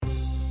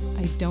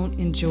I don't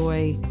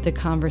enjoy the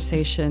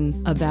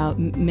conversation about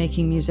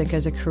making music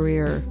as a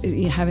career,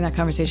 having that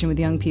conversation with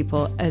young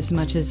people as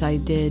much as I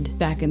did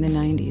back in the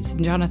 90s.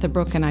 Jonathan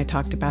Brooke and I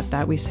talked about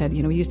that. We said,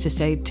 we used to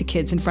say to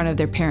kids in front of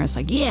their parents,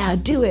 like, yeah,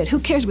 do it. Who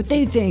cares what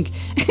they think?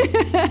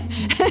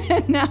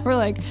 And now we're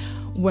like,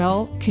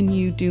 well, can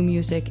you do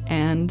music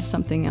and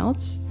something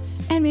else?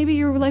 And maybe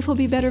your life will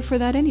be better for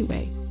that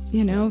anyway,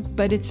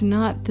 But it's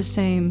not the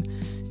same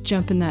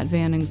jump in that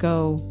van and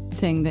go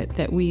thing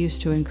that we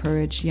used to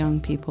encourage young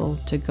people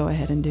to go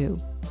ahead and do.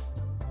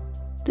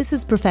 This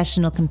is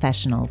Professional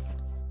Confessionals.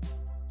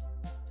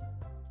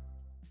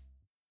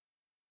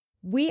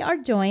 We are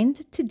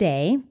joined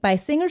today by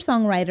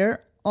singer-songwriter,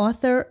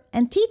 author,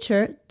 and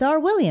teacher Dar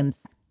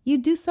Williams. You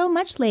do so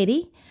much,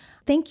 lady.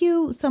 Thank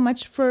you so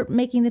much for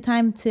making the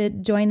time to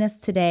join us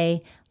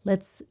today.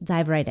 Let's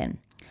dive right in.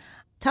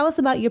 Tell us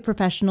about your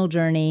professional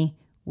journey.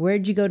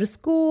 Where'd you go to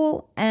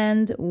school?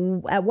 And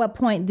at what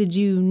point did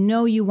you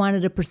know you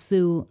wanted to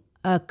pursue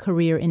a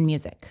career in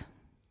music?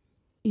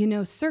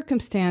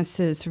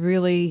 Circumstances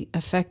really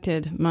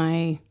affected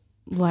my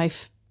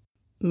life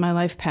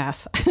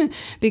path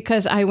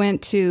because I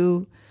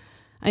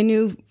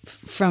knew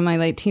from my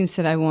late teens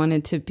that I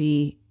wanted to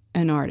be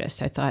an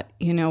artist. I thought,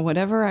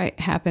 whatever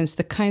happens,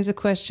 the kinds of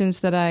questions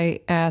that I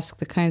ask,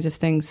 the kinds of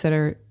things that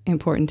are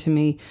important to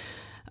me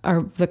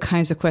are the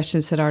kinds of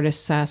questions that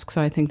artists ask.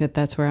 So I think that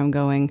that's where I'm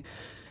going.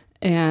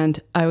 And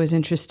I was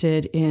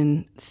interested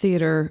in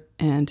theater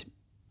and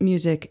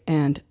music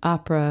and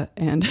opera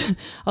and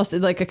also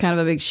like a kind of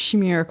a big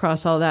smear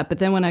across all that. But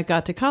then when I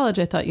got to college,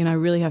 I thought, I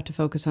really have to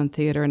focus on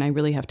theater and I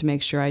really have to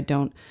make sure I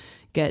don't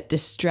get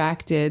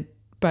distracted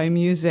by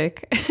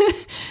music.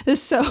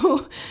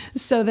 So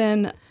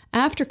then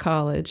after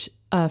college,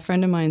 a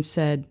friend of mine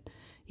said,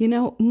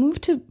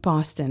 move to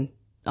Boston.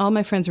 All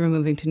my friends were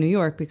moving to New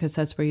York because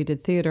that's where you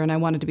did theater, and I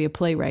wanted to be a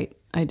playwright,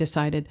 I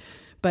decided.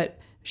 But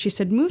she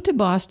said, move to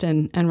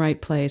Boston and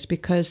write plays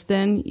because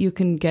then you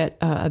can get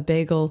a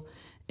bagel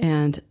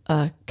and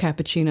a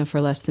cappuccino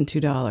for less than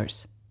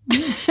 $2.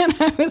 And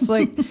I was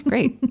like,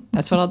 great,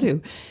 that's what I'll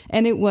do.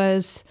 And it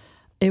was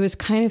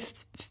kind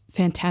of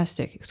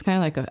fantastic. It was kind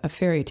of like a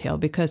fairy tale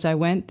because I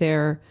went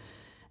there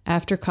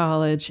after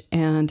college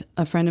and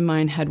a friend of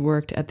mine had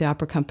worked at the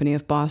Opera Company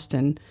of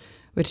Boston,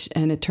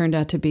 and it turned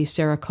out to be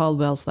Sarah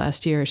Caldwell's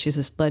last year. She's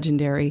this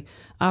legendary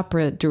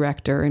opera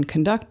director and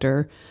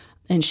conductor.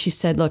 And she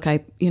said, look,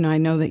 I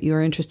know that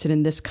you're interested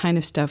in this kind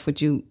of stuff.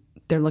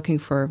 They're looking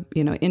for,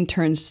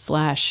 interns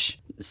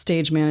 /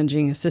 stage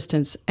managing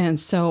assistants. And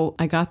so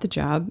I got the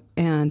job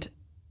and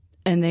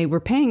they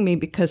were paying me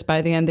because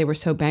by the end they were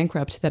so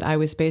bankrupt that I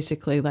was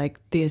basically like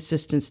the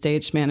assistant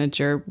stage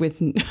manager with,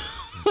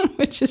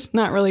 which is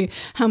not really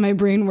how my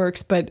brain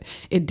works, but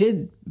it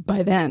did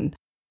by then.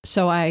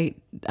 So I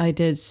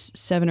did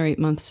 7 or 8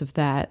 months of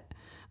that.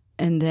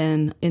 And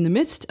then in the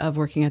midst of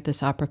working at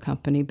this opera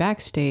company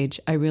backstage,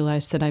 I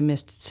realized that I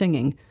missed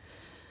singing.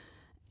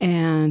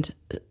 And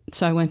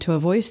so I went to a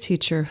voice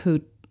teacher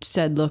who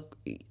said, look,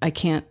 we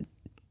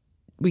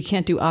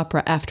can't do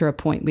opera after a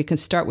point. We can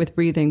start with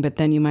breathing, but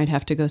then you might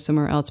have to go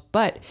somewhere else.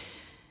 But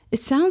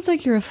it sounds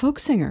like you're a folk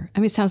singer.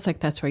 I mean, it sounds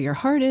like that's where your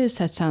heart is.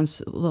 That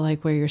sounds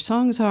like where your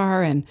songs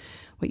are and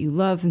what you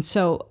love. And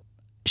so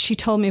she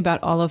told me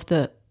about all of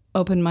the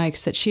open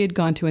mics that she had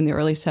gone to in the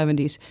early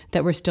 70s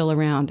that were still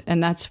around.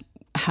 And that's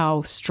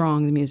how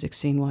strong the music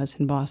scene was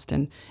in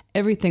Boston.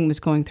 Everything was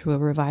going through a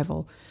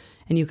revival.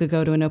 And you could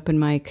go to an open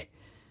mic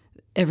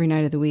every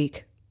night of the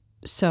week.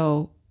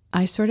 So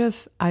I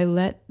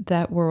let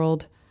that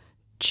world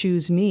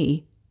choose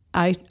me.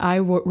 I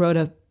wrote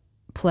a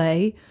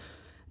play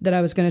that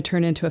I was going to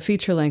turn into a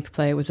feature-length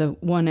play. It was a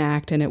one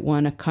act and it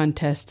won a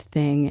contest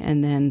thing.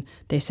 And then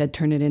they said,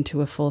 turn it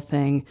into a full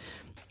thing.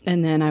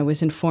 And then I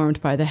was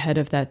informed by the head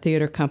of that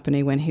theater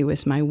company when he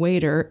was my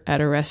waiter at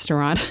a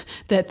restaurant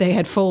that they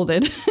had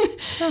folded.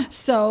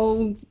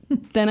 So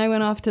then I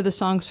went off to the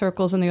song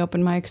circles and the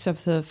open mics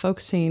of the folk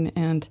scene,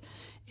 and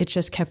it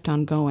just kept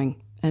on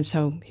going. And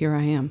so here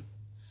I am.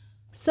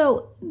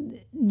 So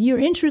your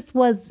interest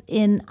was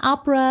in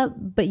opera,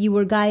 but you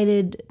were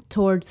guided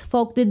towards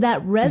folk. Did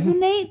that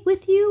resonate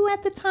with you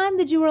at the time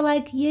that you were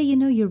like, yeah,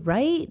 you're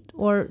right?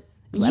 Or...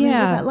 what was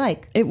that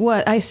like? It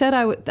was. I said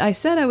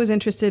I was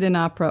interested in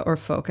opera or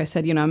folk. I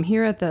said, I'm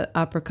here at the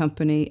opera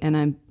company and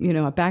I'm,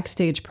 a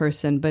backstage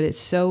person, but it's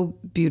so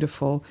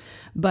beautiful.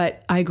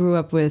 But I grew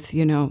up with,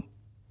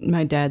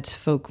 my dad's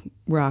folk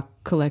rock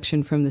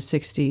collection from the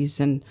 60s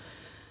and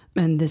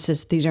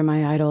these are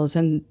my idols.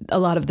 And a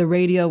lot of the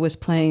radio was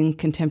playing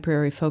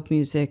contemporary folk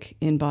music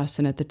in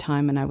Boston at the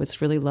time. And I was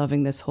really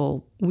loving this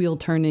whole wheel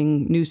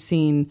turning new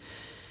scene.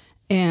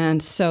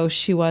 And so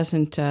she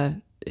wasn't,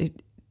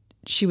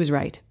 she was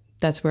right.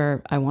 That's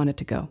where I wanted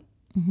to go.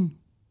 Mm-hmm.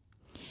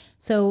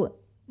 So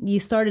you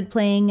started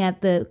playing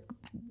at the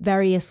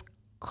various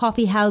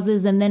coffee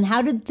houses, and then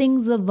how did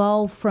things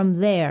evolve from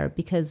there?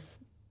 Because,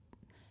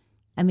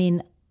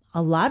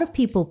 a lot of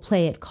people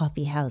play at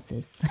coffee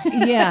houses.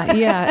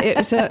 Yeah.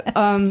 It's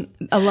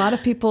a lot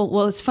of people.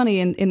 Well, it's funny.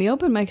 In the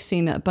open mic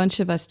scene, a bunch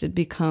of us did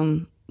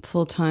become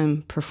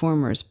full-time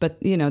performers. But,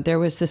 there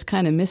was this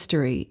kind of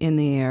mystery in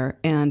the air.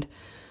 And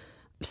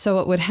so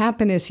what would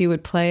happen is you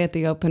would play at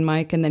the open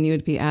mic, and then you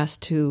would be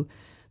asked to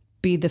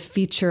be the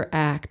feature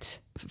act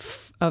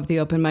of the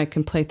open mic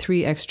and play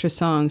 3 extra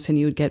songs, and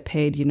you would get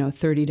paid,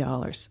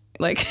 $30.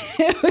 Like,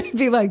 it would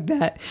be like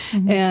that.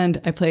 Mm-hmm.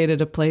 And I played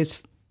at a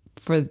place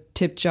for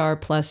tip jar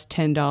plus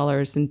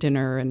 $10 and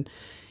dinner, and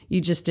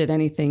you just did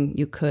anything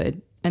you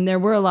could. And there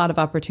were a lot of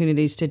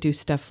opportunities to do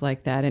stuff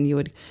like that. And you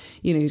would,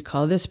 you'd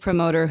call this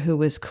promoter who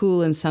was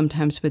cool and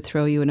sometimes would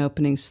throw you an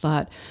opening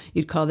slot.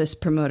 You'd call this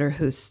promoter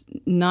who's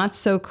not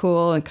so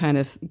cool and kind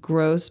of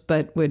gross,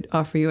 but would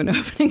offer you an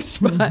opening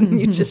spot. And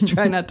you just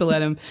try not to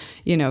let him,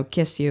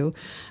 kiss you.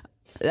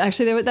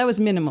 Actually, that was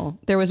minimal.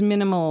 There was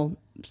minimal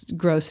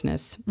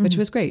grossness, which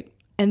was great.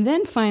 And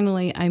then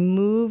finally I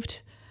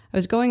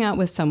was going out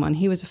with someone.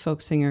 He was a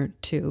folk singer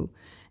too.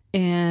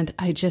 And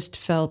I just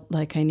felt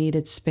like I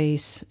needed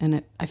space,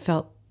 and I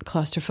felt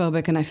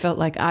claustrophobic, and I felt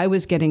like I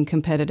was getting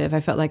competitive. I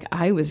felt like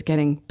I was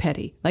getting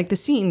petty. Like the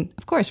scene,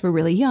 of course, we're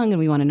really young and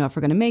we want to know if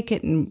we're going to make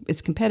it, and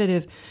it's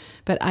competitive,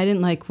 but I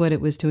didn't like what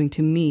it was doing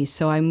to me.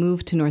 So I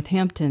moved to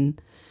Northampton,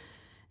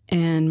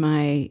 and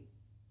my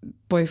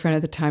boyfriend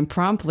at the time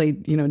promptly,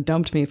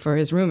 dumped me for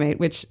his roommate,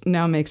 which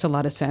now makes a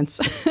lot of sense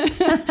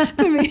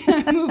to me.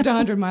 I moved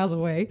 100 miles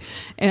away.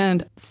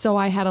 And so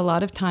I had a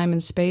lot of time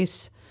and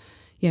space.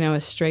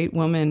 A straight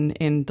woman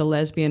in the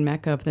lesbian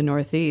mecca of the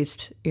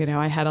Northeast,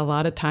 I had a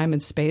lot of time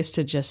and space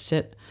to just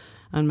sit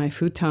on my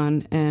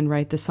futon and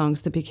write the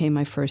songs that became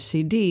my first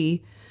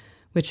CD,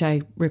 which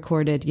I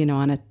recorded,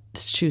 on a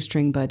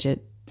shoestring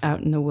budget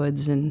out in the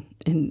woods and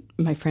in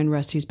my friend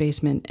Rusty's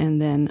basement.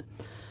 And then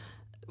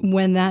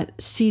when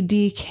that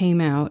CD came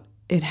out,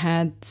 it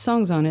had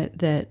songs on it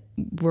that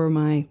were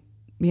my,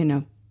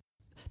 The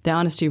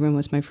Honesty Room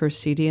was my first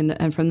CD.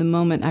 And from the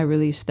moment I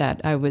released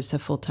that, I was a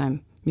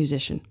full-time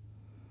musician.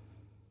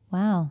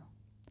 Wow.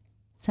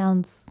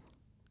 Sounds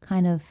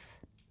kind of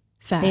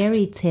fast.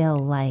 Fairy tale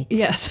like.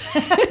 Yes.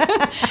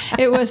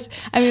 It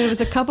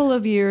was a couple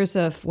of years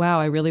of,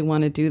 wow, I really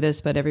want to do this,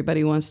 but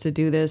everybody wants to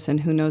do this, and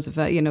who knows if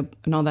and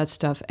all that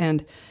stuff.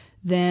 And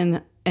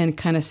then, and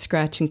kind of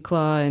scratch and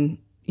claw. And,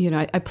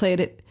 I played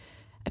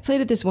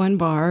at this one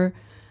bar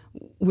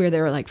where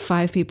there were like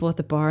 5 people at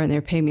the bar, and they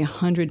were paying me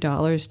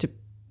 $100 to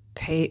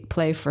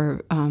play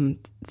for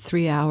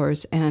 3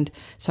 hours. And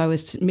so I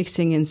was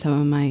mixing in some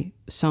of my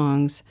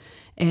songs,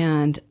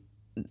 and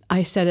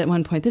I said at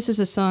one point, this is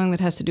a song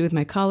that has to do with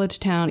my college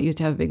town. It used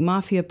to have a big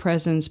mafia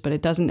presence, but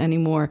it doesn't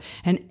anymore.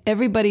 And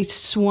everybody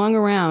swung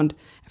around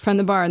from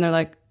the bar, and they're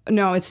like,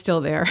 no, it's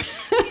still there.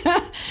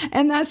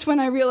 And that's when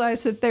I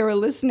realized that they were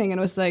listening, and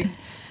it was like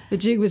the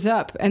jig was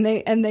up, and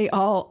they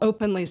all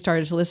openly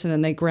started to listen,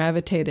 and they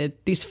gravitated,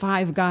 these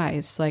 5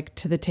 guys, like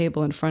to the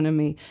table in front of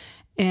me.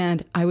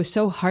 And I was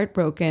so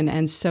heartbroken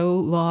and so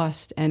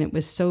lost, and it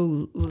was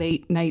so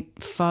late night,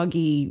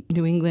 foggy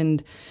New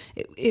England.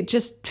 It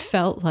just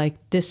felt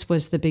like this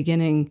was the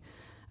beginning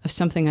of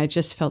something. I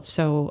just felt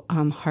so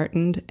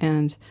heartened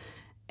and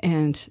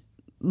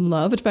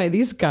loved by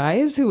these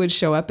guys who would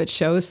show up at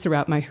shows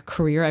throughout my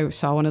career. I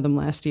saw one of them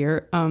last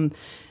year.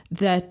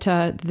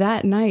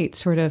 That night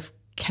sort of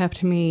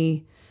kept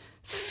me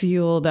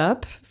fueled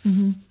up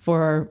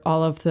for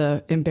all of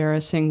the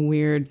embarrassing,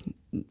 weird,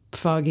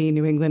 foggy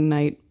New England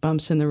night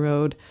bumps in the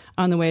road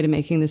on the way to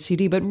making the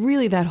CD. But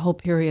really that whole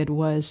period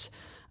was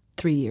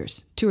 2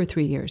 or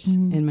 3 years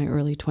in my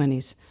early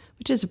 20s,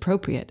 which is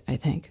appropriate, I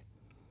think.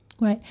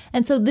 Right.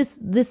 And so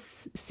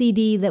this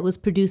CD that was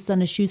produced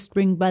on a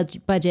shoestring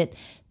budget,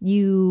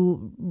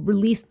 you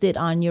released it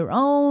on your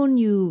own?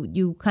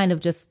 You kind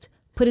of just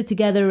put it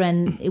together,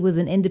 and it was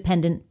an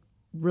independent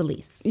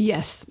release?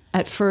 Yes,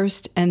 at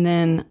first. And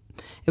then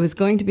it was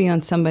going to be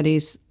on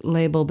somebody's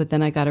label, but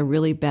then I got a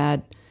really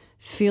bad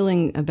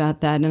feeling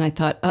about that. And I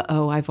thought,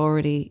 I've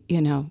already,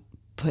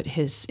 put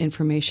his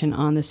information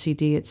on the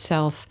CD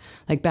itself.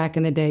 Like back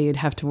in the day, you'd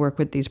have to work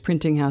with these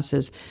printing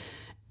houses.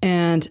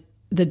 And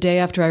the day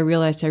after I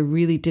realized I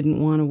really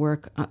didn't want to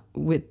work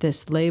with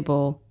this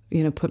label,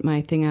 put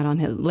my thing out on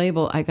his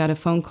label, I got a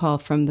phone call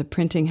from the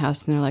printing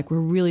house, and they're like, we're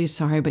really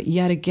sorry, but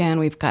yet again,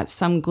 we've got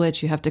some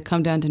glitch. You have to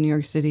come down to New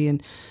York City.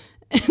 And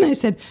I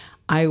said,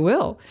 I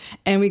will.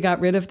 And we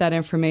got rid of that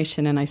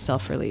information, and I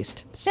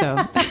self-released. So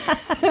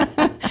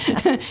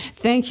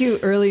thank you,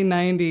 early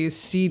 90s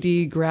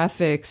CD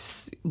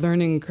graphics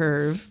learning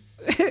curve.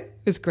 It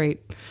was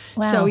great.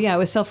 Wow. So yeah, it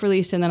was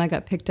self-released, and then I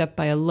got picked up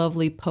by a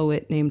lovely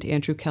poet named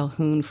Andrew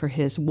Calhoun for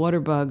his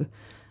Waterbug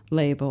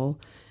label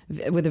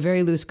with a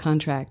very loose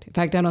contract. In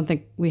fact, I don't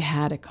think we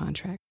had a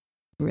contract,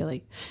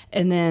 really.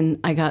 And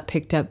then I got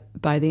picked up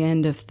by the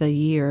end of the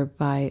year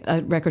by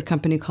a record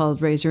company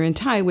called Razor and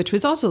Tie, which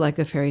was also like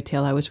a fairy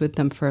tale. I was with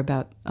them for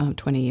about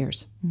 20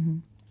 years. Mm-hmm.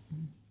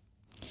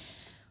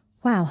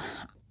 Wow.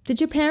 Did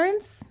your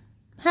parents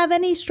have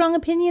any strong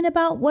opinion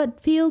about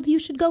what field you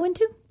should go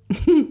into?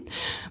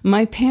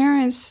 My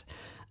parents,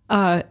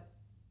 everything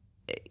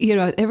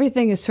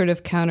is sort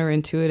of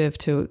counterintuitive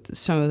to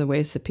some of the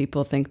ways that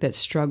people think that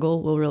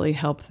struggle will really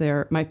help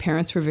my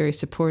parents were very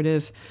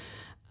supportive.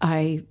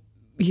 I,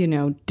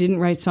 didn't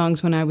write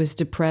songs when I was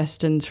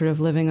depressed and sort of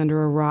living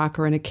under a rock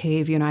or in a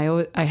cave.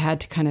 I had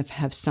to kind of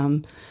have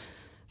some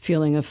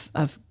feeling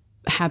of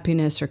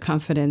happiness or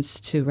confidence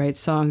to write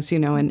songs,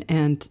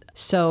 and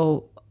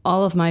so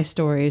all of my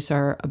stories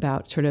are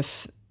about sort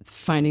of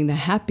finding the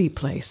happy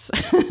place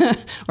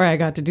where I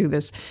got to do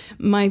this.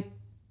 My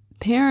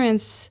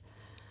parents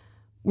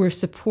were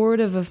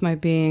supportive of my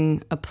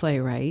being a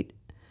playwright,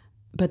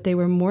 but they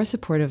were more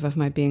supportive of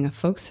my being a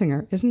folk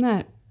singer. Isn't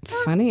that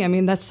funny? I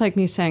mean, that's like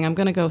me saying, I'm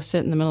going to go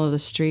sit in the middle of the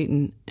street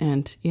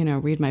and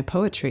read my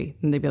poetry.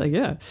 And they'd be like,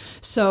 yeah.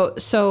 So,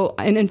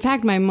 and in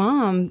fact, my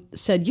mom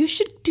said, you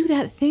should do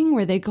that thing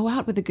where they go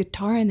out with a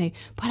guitar and they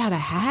put out a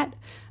hat.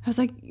 I was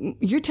like,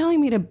 you're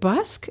telling me to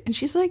busk? And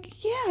she's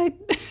like, yeah.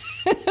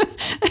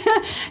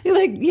 You're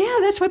like, yeah,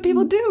 that's what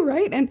people do,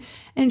 right?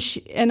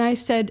 And I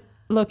said,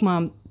 look,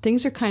 Mom,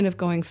 things are kind of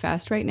going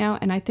fast right now,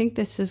 and I think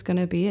this is going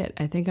to be it.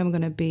 I think I'm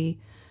going to be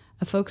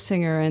a folk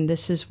singer, and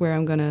this is where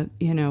I'm going to,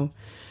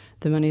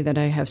 the money that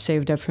I have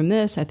saved up from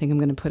this, I think I'm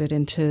going to put it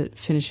into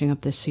finishing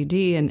up this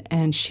CD.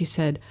 And she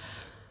said,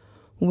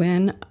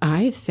 when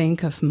I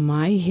think of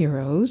my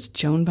heroes,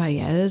 Joan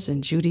Baez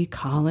and Judy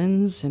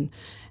Collins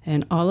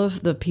and all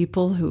of the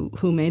people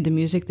who made the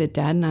music that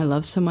Dad and I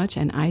love so much,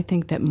 and I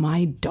think that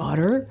my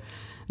daughter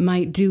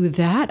might do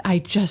that,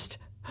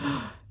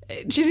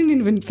 she didn't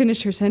even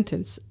finish her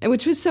sentence,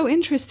 which was so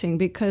interesting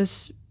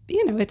because,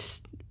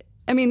 it's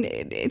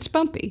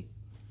bumpy.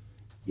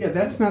 Yeah,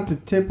 that's not the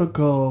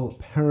typical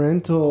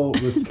parental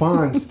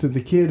response to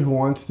the kid who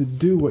wants to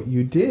do what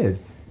you did.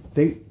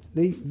 They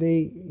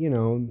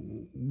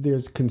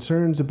there's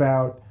concerns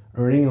about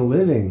earning a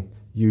living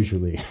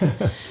usually.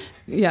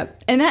 Yeah,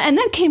 and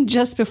that came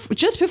just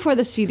before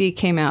the CD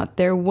came out.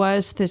 There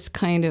was this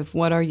kind of,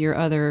 what are your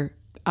other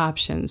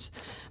options?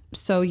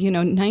 So,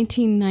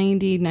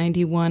 1990,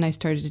 91, I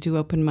started to do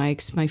open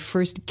mics. My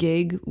first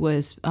gig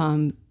was,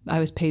 I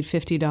was paid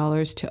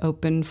 $50 to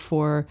open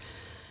for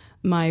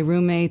my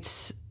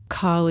roommate's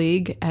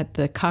colleague at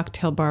the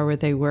cocktail bar where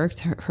they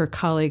worked. Her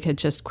colleague had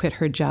just quit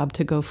her job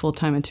to go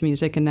full-time into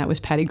music, and that was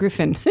Patty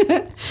Griffin.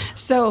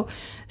 So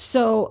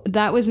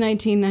that was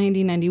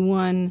 1990,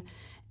 91,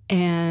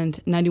 and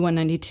 91,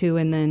 92,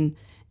 and then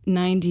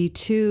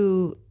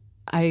 92,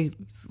 I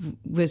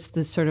was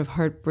the sort of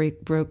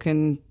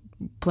broken,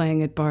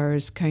 playing at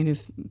bars, kind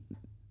of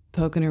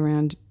poking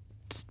around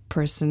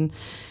person.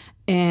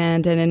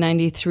 And then in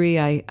 93,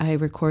 I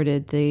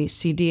recorded the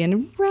CD.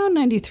 And around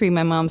 93,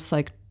 my mom's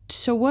like,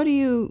 so what do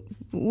you,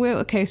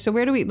 so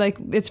where do we,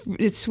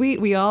 it's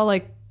sweet. We all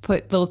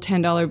put little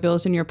 $10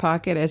 bills in your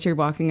pocket as you're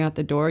walking out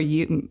the door.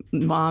 You,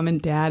 Mom and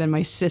Dad and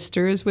my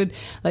sisters would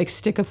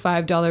stick a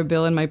 $5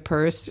 bill in my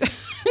purse.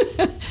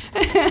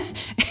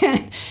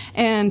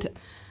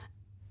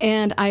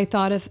 And I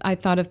thought of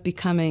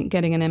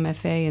getting an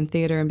MFA in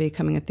theater and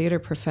becoming a theater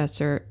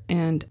professor.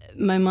 And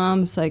my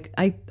mom's like,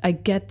 I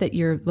get that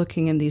you're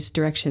looking in these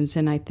directions,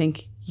 and I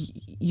think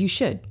you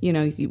should,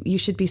 you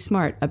should be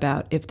smart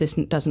about if this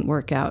doesn't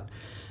work out.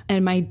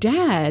 And my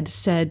dad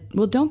said,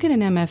 well, don't get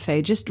an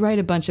MFA, just write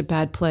a bunch of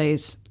bad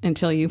plays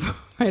until you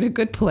write a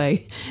good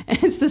play.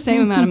 And it's the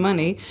same amount of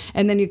money,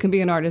 and then you can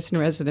be an artist in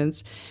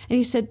residence. And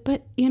he said,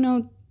 but, I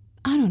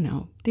don't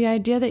know, the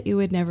idea that you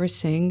would never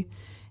sing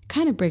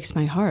kind of breaks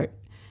my heart.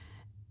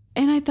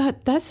 And I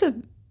thought, that's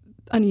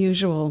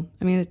unusual.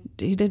 I mean,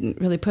 he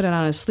didn't really put it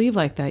on his sleeve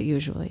like that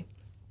usually.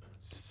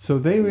 So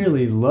they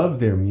really love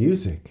their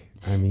music.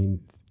 I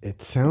mean,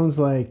 it sounds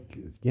like,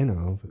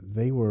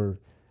 they were,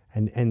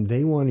 and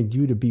they wanted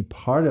you to be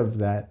part of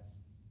that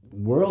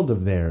world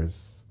of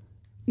theirs.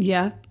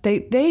 Yeah,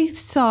 they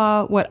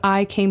saw what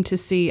I came to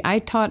see. I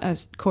taught a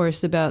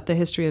course about the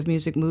history of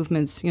music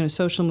movements,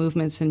 social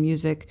movements and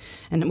music,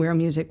 and where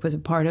music was a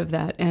part of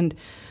that. And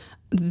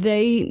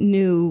they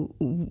knew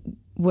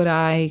what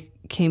I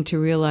came to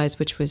realize,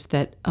 which was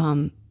that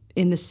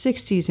in the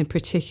 60s in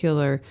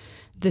particular,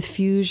 the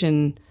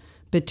fusion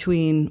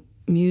between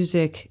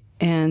music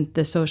and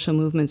the social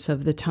movements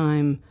of the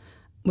time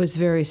was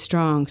very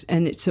strong.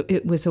 And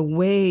it was a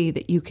way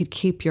that you could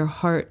keep your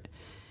heart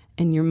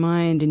and your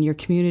mind and your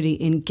community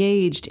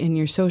engaged in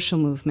your social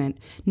movement,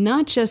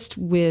 not just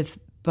with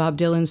Bob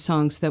Dylan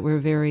songs that were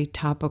very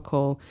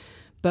topical,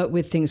 but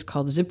with things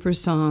called zipper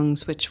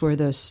songs, which were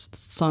those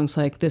songs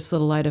like This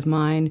Little Light of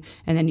Mine,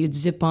 and then you'd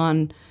zip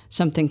on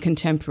something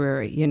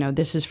contemporary.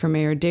 This is for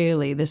Mayor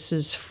Daley, this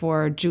is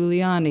for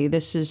Giuliani,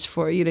 this is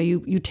for,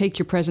 you take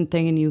your present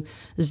thing and you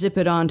zip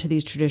it on to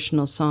these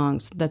traditional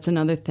songs. That's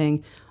another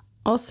thing.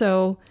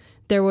 Also,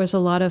 there was a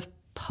lot of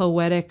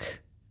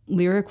poetic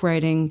lyric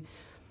writing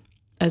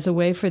as a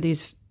way for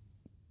these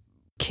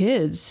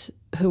kids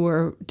who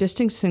were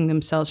distancing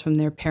themselves from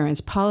their parents'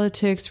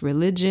 politics,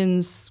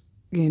 religions,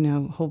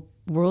 whole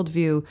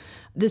worldview.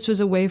 This was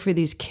a way for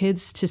these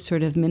kids to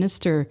sort of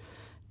minister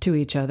to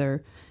each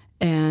other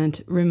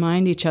and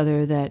remind each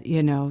other that,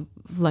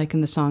 like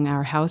in the song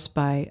Our House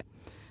by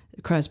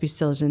Crosby,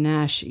 Stills and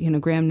Nash,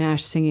 Graham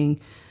Nash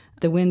singing,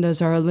 the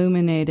windows are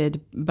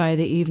illuminated by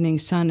the evening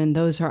sun, and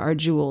those are our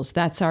jewels.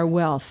 That's our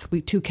wealth. We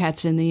two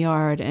cats in the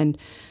yard. And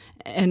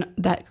and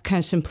that kind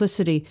of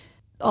simplicity,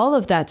 all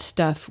of that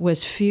stuff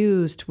was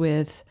fused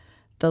with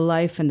the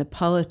life and the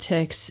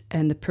politics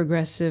and the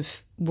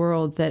progressive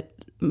world that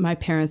my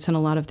parents and a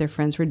lot of their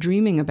friends were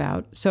dreaming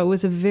about. So it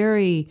was a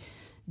very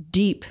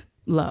deep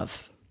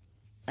love.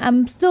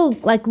 I'm still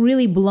like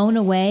really blown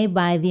away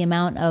by the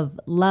amount of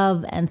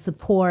love and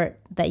support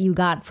that you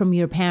got from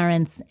your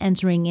parents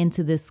entering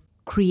into this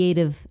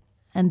creative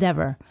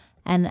endeavor.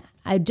 And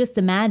I just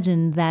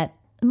imagine that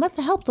it must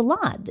have helped a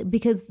lot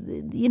because,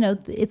 you know,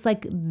 it's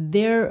like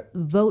their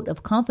vote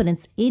of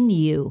confidence in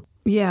you.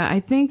 Yeah,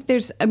 I think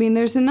there's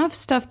enough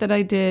stuff that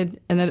I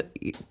did and that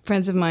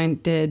friends of mine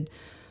did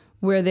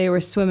where they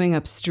were swimming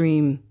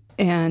upstream.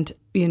 And,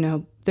 you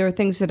know, there are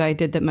things that I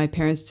did that my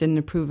parents didn't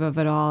approve of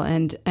at all.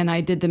 And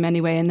I did them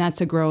anyway. And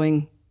that's a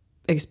growing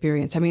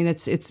experience. I mean,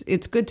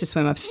 it's good to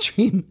swim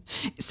upstream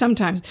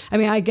sometimes. I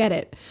mean, I get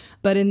it.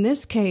 But in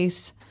this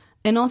case,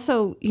 and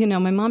also, you know,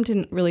 my mom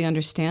didn't really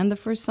understand the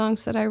first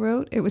songs that I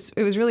wrote. It was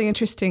really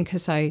interesting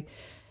because I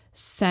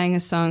sang a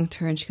song to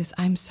her and she goes,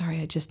 "I'm sorry,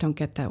 I just don't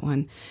get that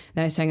one."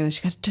 Then I sang it and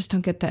she goes, "Just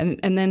don't get that."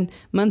 And then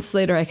months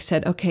later I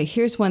said, "Okay,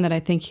 here's one that I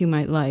think you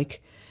might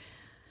like."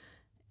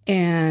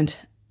 And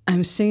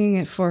I'm singing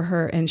it for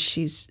her and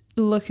she's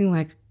looking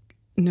like,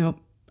 "Nope,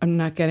 I'm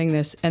not getting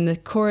this." And the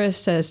chorus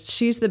says,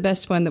 "She's the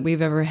best one that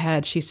we've ever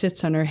had. She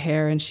sits on her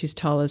hair and she's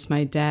tall as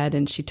my dad.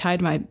 And she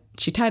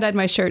tie-dyed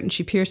my shirt and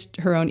she pierced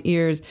her own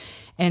ears.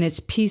 And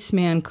it's peace,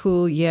 man,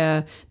 cool,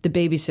 yeah, the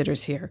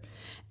babysitter's here."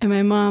 And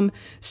my mom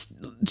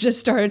just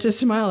started to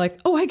smile like,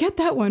 "Oh, I get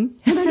that one.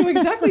 And I know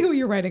exactly who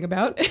you're writing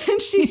about."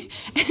 And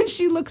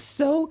she looked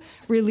so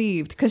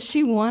relieved because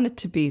she wanted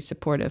to be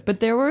supportive. But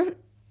there were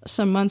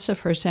some months of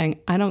her saying,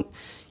 "I don't,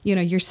 you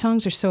know, your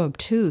songs are so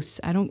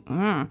obtuse. I don't,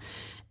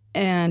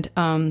 And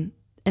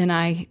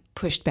I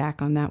pushed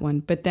back on that one.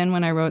 But then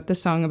when I wrote the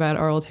song about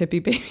our old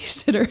hippie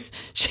babysitter,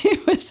 she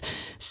was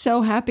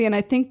so happy. And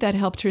I think that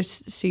helped her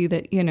see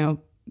that, you know,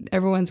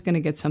 everyone's going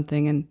to get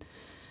something. And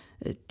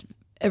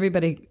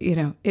everybody, you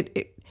know,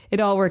 it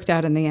all worked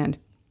out in the end.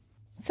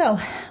 So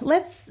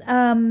let's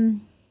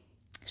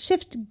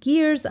shift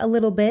gears a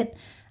little bit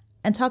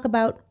and talk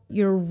about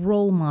your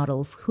role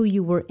models, who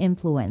you were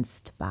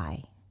influenced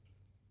by.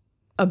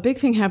 A big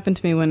thing happened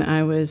to me when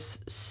I was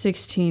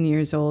 16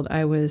 years old.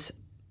 I was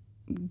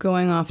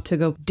going off to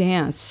go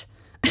dance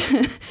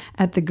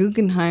at the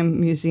Guggenheim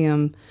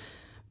Museum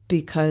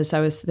because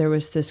there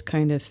was this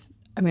kind of,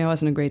 I mean, I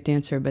wasn't a great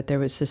dancer, but there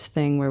was this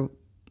thing where,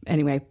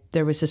 anyway,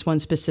 there was this one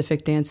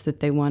specific dance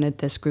that they wanted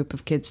this group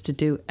of kids to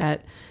do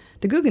at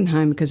the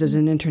Guggenheim because it was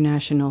an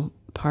international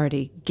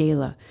party,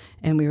 gala,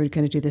 and we were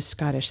going to do this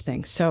Scottish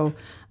thing. So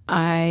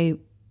I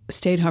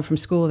stayed home from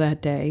school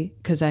that day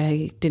because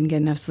I didn't get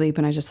enough sleep,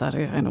 and I just thought,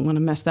 I don't want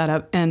to mess that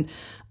up. And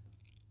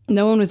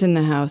no one was in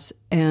the house,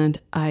 and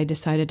I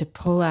decided to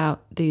pull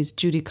out these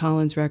Judy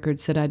Collins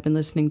records that I'd been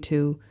listening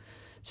to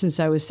since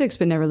I was 6,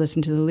 but never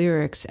listened to the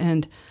lyrics.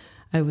 And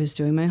I was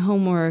doing my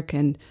homework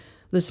and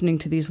listening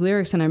to these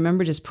lyrics, and I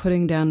remember just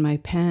putting down my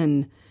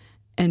pen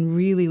and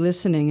really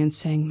listening and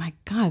saying, my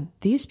God,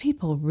 these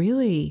people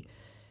really,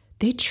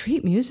 they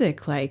treat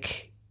music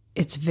like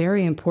it's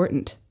very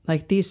important.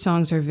 Like these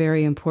songs are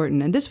very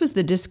important. And this was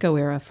the disco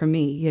era for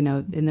me, you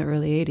know, in the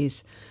early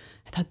 80s.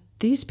 I thought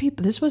these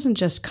people, this wasn't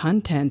just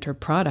content or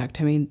product.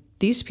 I mean,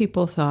 these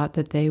people thought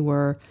that they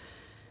were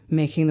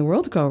making the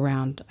world go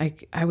round.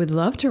 I would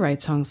love to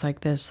write songs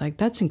like this. Like,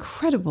 that's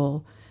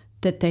incredible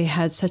that they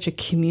had such a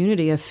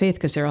community of faith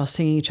because they're all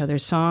singing each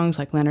other's songs,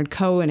 like Leonard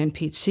Cohen and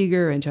Pete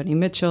Seeger and Joni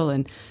Mitchell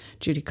and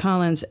Judy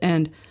Collins.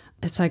 And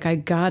it's like I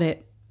got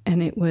it.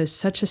 And it was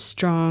such a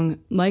strong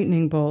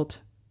lightning bolt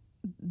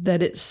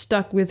that it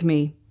stuck with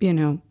me, you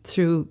know,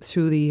 through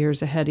the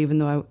years ahead, even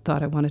though I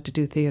thought I wanted to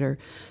do theater.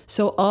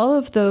 So all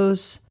of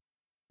those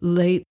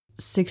late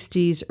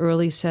 60s,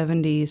 early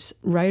 70s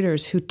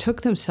writers who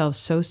took themselves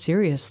so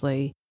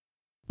seriously,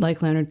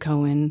 like Leonard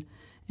Cohen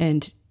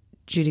and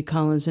Judy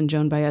Collins and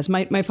Joan Baez.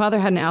 My father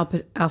had an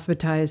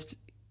alphabetized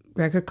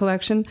record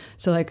collection.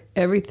 So like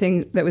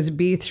everything that was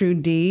B through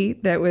D,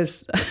 that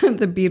was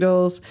the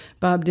Beatles,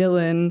 Bob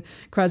Dylan,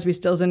 Crosby,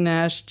 Stills and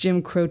Nash,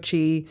 Jim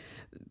Croce,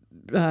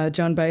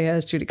 Joan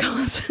Baez, Judy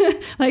Collins.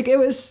 Like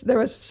there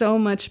was so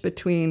much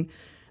between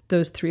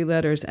those three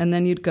letters. And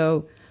then you'd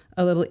go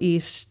a little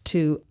east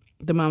to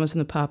the Mamas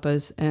and the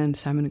Papas and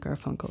Simon and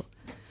Garfunkel.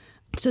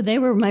 So they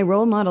were my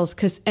role models.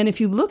 And if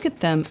you look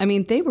at them, I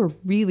mean, they were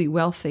really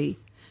wealthy.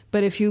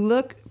 But if you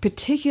look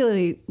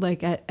particularly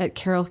like at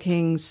Carole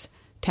King's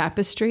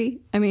Tapestry,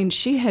 I mean,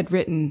 she had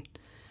written,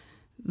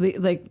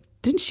 like,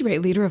 didn't she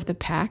write Leader of the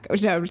Pack? Or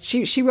no,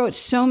 she wrote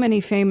so many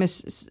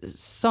famous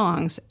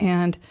songs,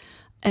 and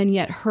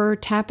yet her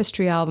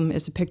Tapestry album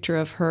is a picture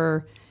of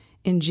her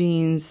in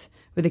jeans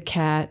with a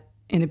cat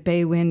in a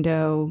bay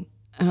window.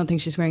 I don't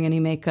think she's wearing any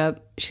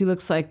makeup. She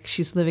looks like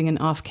she's living in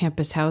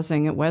off-campus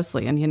housing at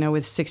Wesleyan, you know,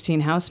 with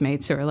 16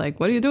 housemates who are like,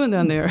 "What are you doing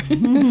down there?"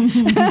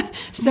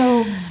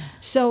 So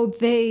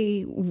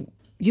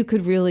you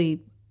could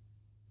really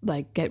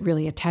like get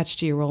really attached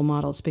to your role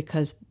models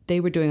because they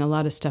were doing a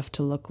lot of stuff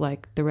to look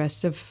like the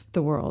rest of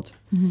the world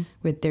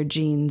with their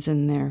genes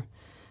and their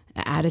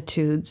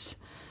attitudes.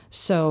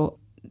 So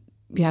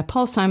yeah,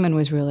 Paul Simon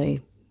was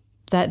really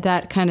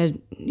that kind of,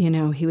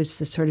 he was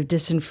the sort of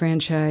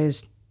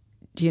disenfranchised,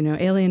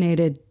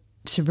 alienated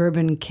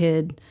suburban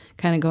kid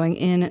kind of going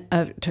in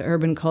to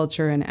urban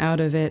culture and out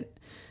of it.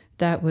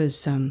 That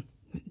was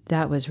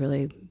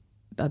really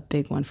a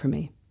big one for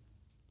me.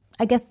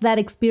 I guess that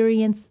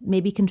experience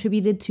maybe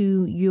contributed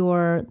to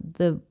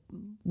the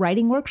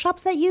writing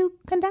workshops that you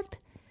conduct?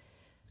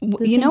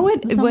 You know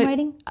what?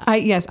 Songwriting?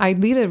 I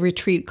lead a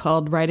retreat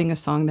called Writing a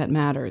Song That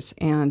Matters.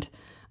 And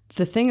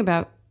the thing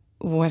about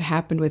what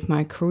happened with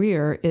my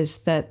career is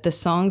that the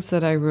songs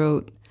that I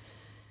wrote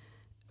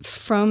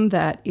from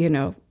that,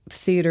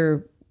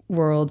 theater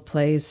world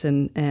place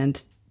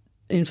and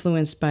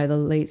influenced by the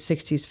late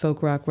 60s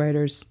folk rock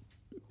writers,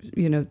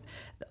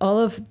 all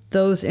of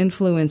those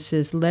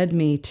influences led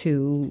me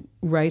to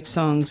write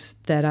songs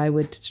that I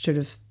would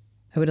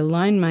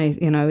align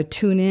I would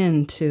tune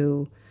in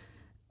to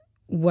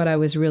what I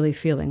was really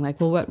feeling, like,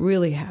 well, what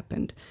really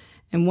happened.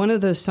 And one of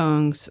those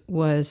songs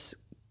was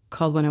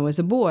called When I Was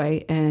a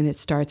Boy, and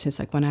it's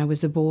like, when I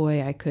was a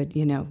boy, I could,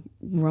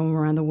 roam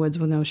around the woods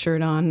with no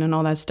shirt on and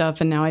all that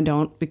stuff, and now I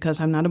don't because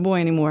I'm not a boy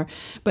anymore.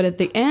 But at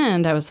the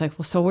end, I was like,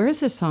 well, so where is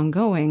this song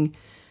going?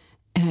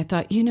 And I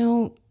thought,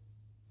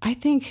 I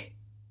think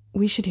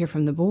we should hear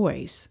from the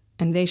boys,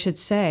 and they should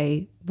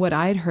say what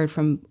I'd heard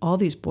from all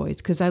these boys,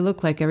 because I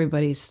look like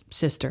everybody's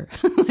sister.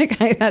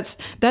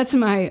 That's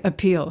my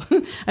appeal.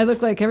 I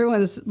look like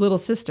everyone's little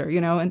sister,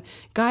 and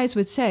guys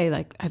would say,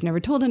 like, I've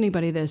never told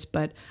anybody this,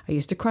 but I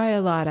used to cry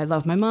a lot. I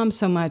love my mom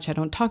so much. I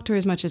don't talk to her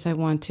as much as I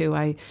want to.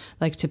 I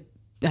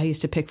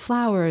used to pick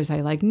flowers.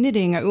 I like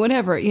knitting or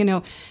whatever,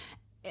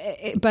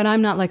 but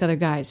I'm not like other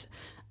guys.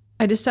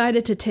 I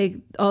decided to take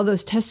all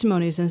those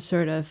testimonies and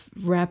sort of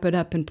wrap it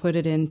up and put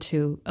it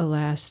into a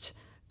last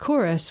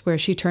chorus where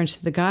she turns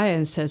to the guy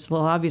and says,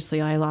 well, obviously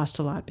I lost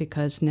a lot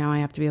because now I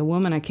have to be a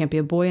woman. I can't be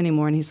a boy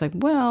anymore. And he's like,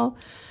 well,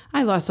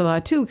 I lost a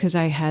lot too because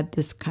I had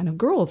this kind of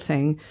girl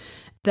thing.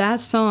 That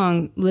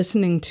song,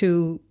 listening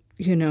to,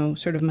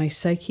 sort of my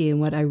psyche and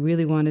what I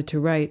really wanted to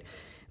write,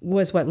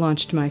 was what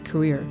launched my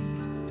career.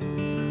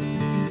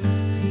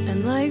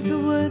 And like the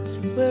woods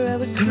where I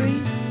would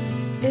creep,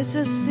 it's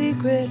a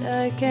secret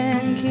I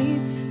can't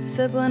keep,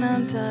 except when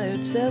I'm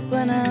tired, except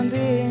when I'm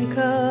being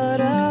cut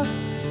off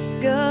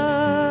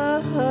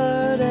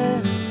guard.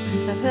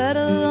 And I've had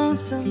a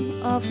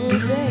lonesome, awful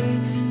day.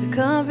 The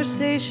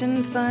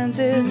conversation finds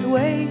its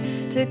way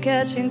to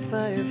catching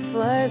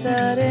fireflies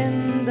out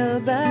in the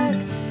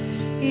backyard.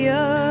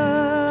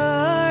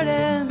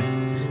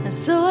 And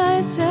so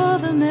I tell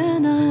the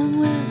men I'm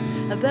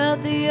with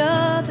about the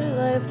other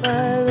life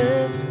I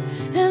lived,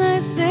 and I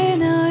say,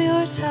 now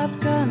you're Top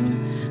Gun,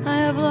 I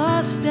have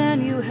lost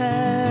and you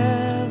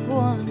have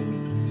won.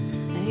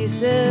 And he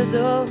says,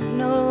 oh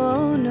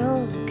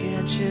no,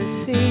 can't you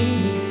see?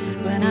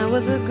 When I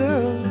was a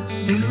girl,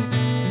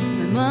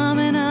 my mom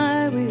and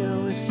I, we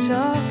always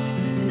talked,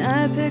 and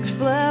I picked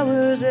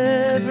flowers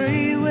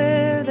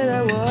everywhere that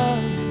I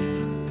walked.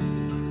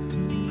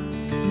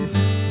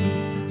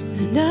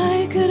 And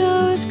I could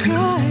always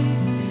cry.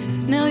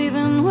 Now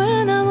even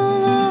when I'm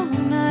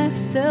alone, I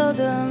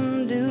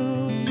seldom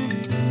do.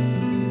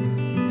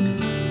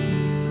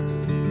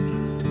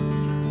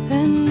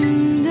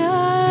 And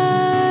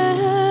I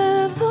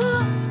have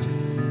lost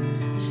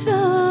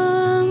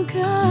some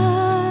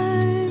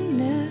kindness,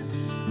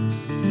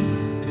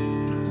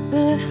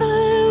 but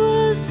I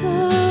was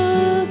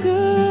a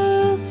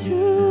girl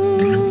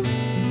too,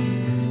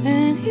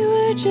 and you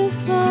were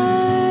just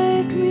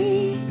like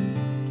me,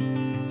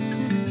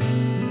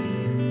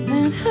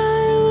 and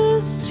I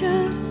was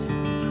just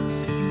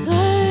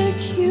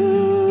like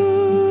you.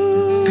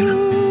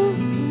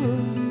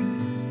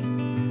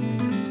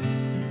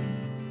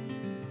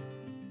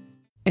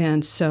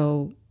 And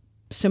so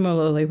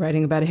similarly,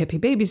 writing about a hippie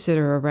babysitter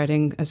or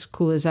writing As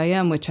Cool as I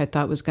Am, which I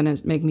thought was going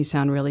to make me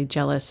sound really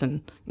jealous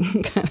and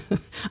kind of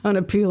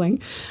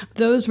unappealing,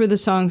 those were the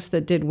songs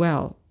that did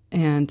well.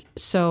 And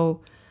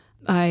so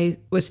I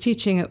was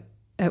teaching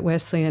at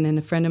Wesleyan, and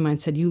a friend of mine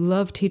said, you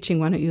love teaching,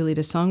 why don't you lead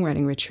a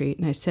songwriting retreat?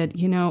 And I said,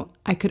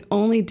 I could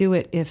only do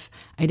it if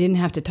I didn't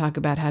have to talk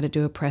about how to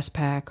do a press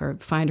pack or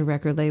find a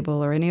record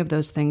label or any of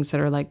those things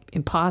that are like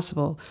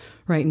impossible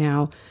right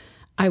now.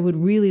 I would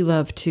really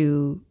love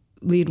to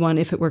lead one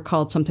if it were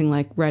called something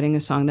like Writing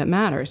a Song That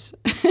Matters.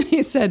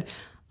 He said,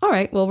 all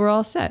right, well, we're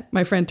all set.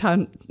 My friend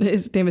Tom,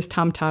 his name is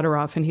Tom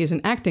Todoroff, and he's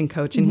an acting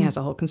coach, and he has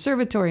a whole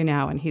conservatory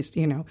now, and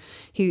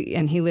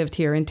he lived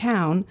here in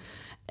town.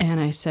 And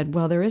I said,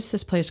 well, there is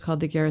this place called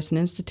the Garrison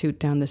Institute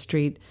down the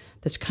street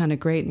that's kind of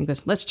great. And he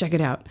goes, let's check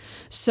it out.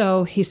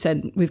 So he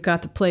said, we've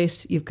got the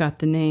place, you've got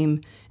the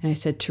name. And I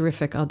said,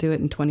 terrific, I'll do it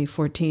in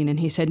 2014. And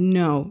he said,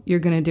 no, you're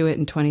going to do it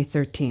in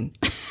 2013.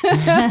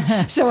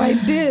 So I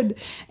did.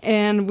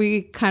 And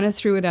we kind of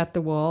threw it at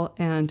the wall,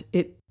 and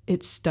it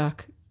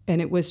stuck. And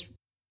it was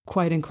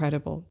quite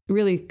incredible.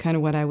 Really kind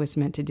of what I was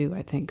meant to do,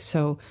 I think.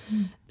 So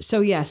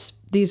yes,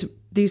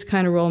 these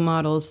kind of role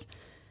models,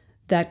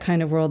 that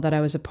kind of world that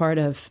I was a part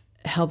of,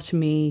 helped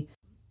me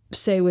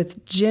say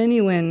with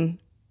genuine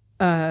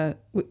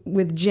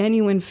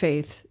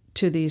faith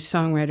to these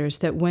songwriters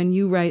that when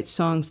you write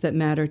songs that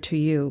matter to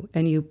you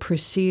and you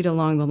proceed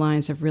along the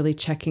lines of really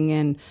checking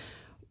in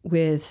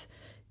with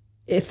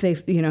if they,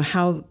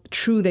 how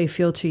true they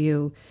feel to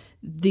you,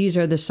 these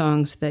are the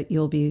songs that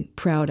you'll be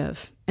proud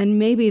of. And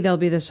maybe they'll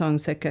be the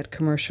songs that get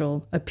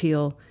commercial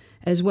appeal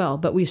as well.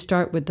 But we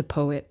start with the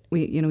poet.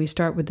 We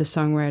start with the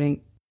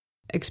songwriting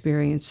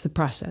experience, the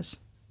process.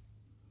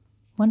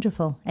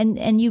 Wonderful.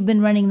 And you've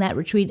been running that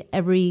retreat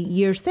every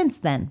year since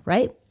then,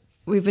 right?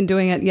 We've been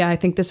doing it. Yeah, I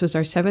think this was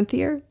our seventh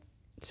year.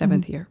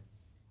 Year.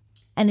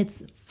 And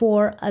it's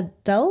for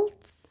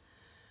adults?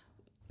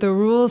 The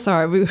rules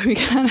are, we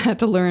kind of had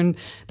to learn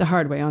the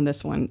hard way on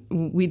this one.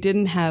 We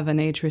didn't have an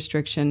age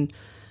restriction,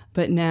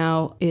 but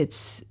now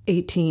it's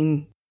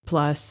 18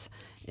 plus.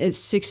 It's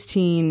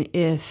 16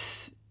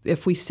 if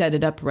we set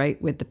it up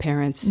right with the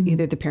parents,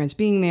 either the parents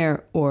being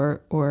there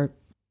or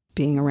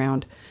being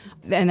around.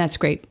 And that's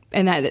great.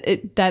 And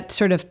that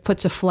sort of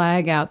puts a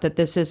flag out that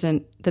this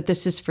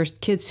is for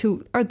kids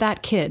who are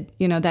that kid,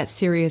 that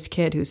serious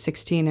kid who's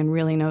 16 and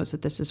really knows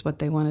that this is what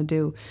they want to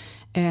do.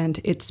 And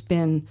it's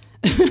been,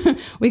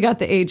 we got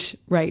the age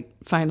right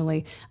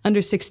finally.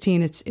 Under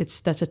 16,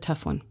 that's a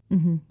tough one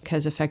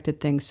because affected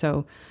things.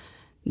 So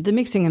the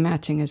mixing and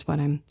matching is what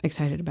I'm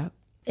excited about.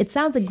 It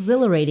sounds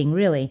exhilarating,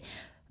 really.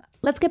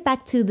 Let's get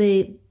back to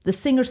the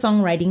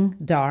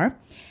singer-songwriting, Dar,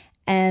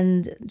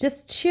 and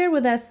just share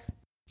with us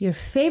your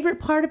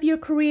favorite part of your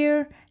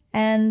career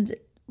and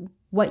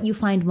what you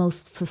find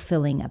most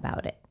fulfilling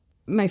about it.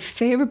 My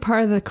favorite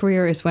part of the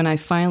career is when I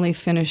finally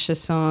finish a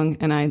song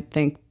and I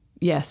think,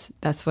 yes,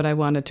 that's what I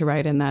wanted to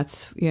write. And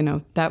that's,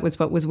 that was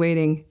what was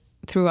waiting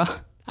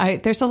throughout.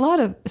 There's a lot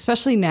of,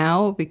 especially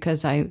now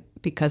because I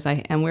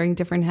am wearing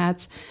different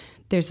hats,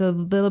 there's a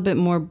little bit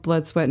more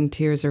blood, sweat, and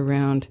tears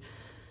around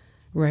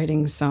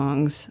writing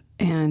songs.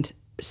 And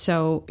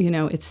so,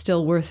 it's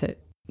still worth it.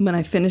 When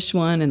I finish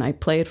one and I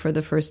play it for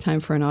the first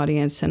time for an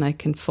audience and I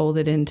can fold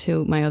it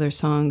into my other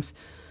songs,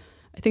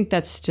 I think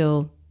that's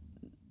still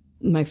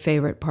my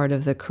favorite part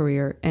of the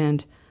career.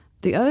 And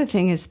the other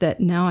thing is that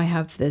now I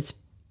have this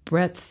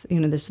breadth,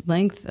 this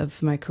length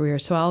of my career.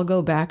 So I'll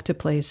go back to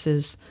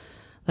places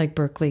like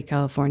Berkeley,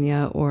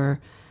 California,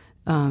 or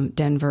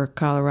Denver,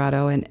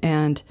 Colorado,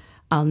 and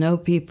I'll know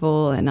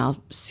people and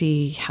I'll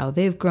see how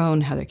they've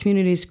grown, how their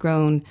community's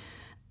grown.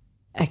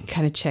 I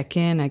kind of check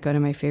in. I go to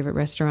my favorite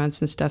restaurants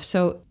and stuff.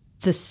 So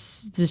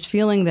this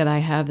feeling that I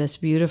have this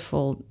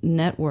beautiful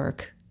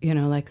network,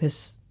 like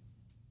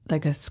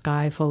a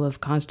sky full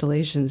of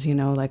constellations,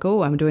 like,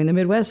 oh, I'm doing the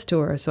Midwest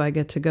tour, so I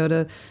get to go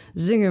to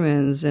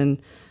Zingerman's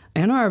and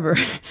Ann Arbor.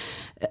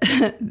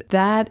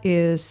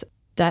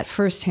 That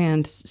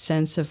firsthand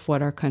sense of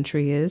what our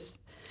country is.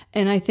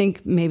 And I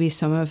think maybe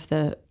some of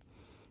the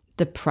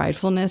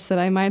pridefulness that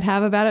I might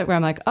have about it, where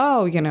I'm like,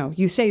 oh,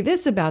 you say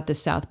this about the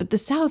South, but the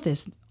South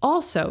is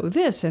also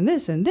this and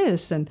this and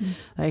this. And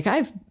like,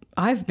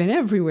 I've been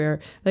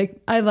everywhere.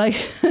 Like, I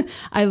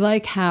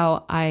like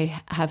how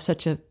I have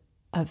such a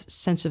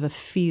sense of a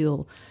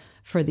feel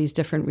for these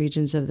different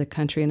regions of the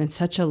country and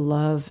such a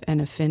love and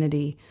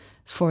affinity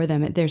for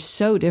them. They're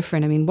so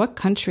different. I mean, what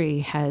country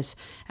has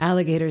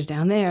alligators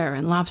down there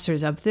and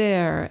lobsters up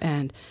there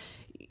and,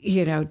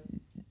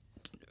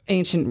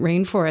 ancient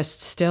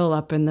rainforests still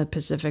up in the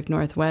Pacific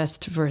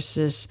Northwest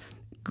versus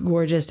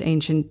gorgeous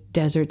ancient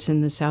deserts in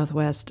the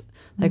Southwest?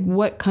 Like,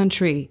 what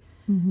country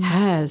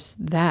has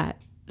that?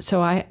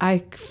 So I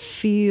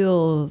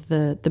feel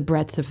the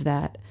breadth of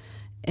that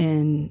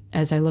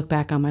as I look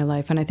back on my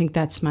life. And I think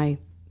that's my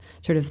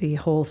sort of the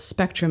whole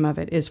spectrum of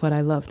it is what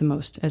I love the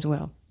most as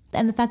well.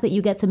 And the fact that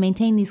you get to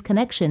maintain these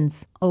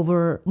connections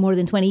over more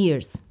than 20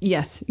 years.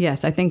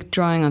 Yes. I think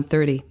drawing on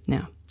 30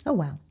 now. Oh,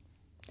 wow.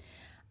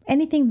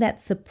 Anything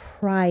that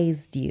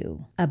surprised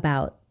you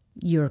about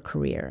your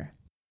career?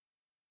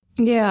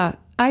 Yeah,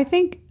 I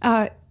think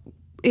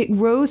it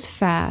rose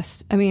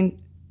fast. I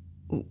mean,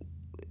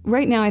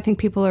 right now I think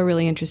people are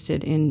really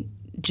interested in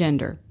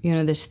gender,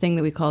 this thing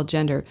that we call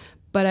gender.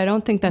 But I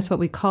don't think that's what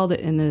we called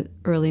it in the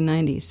early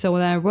 90s. So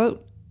when I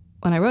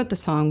wrote the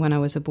song when I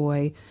was a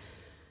boy,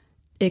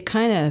 it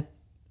kind of,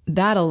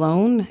 that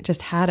alone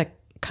just had a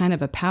kind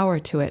of a power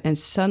to it. And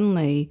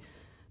suddenly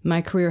my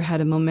career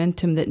had a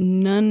momentum that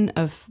none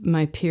of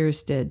my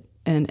peers did.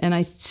 And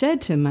I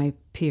said to my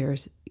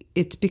peers,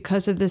 it's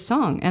because of this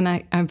song.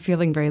 And I'm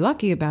feeling very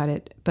lucky about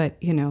it.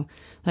 But,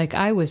 like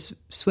I was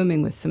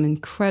swimming with some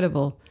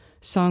incredible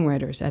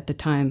songwriters at the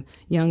time,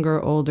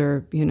 younger,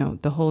 older,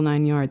 the whole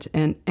nine yards.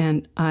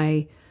 And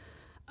I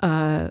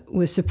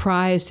was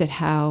surprised at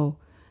how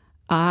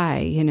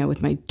I,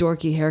 with my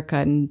dorky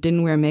haircut and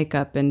didn't wear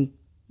makeup and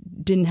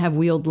didn't have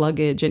wheeled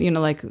luggage.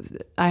 And, like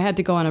I had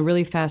to go on a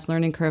really fast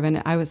learning curve.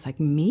 And I was like,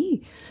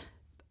 me?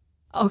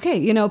 okay,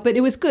 you know, but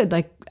it was good.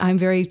 Like, I'm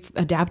very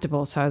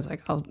adaptable. So I was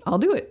like, I'll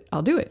do it.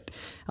 I'll do it.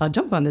 I'll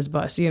jump on this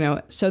bus, you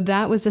know. So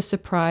that was a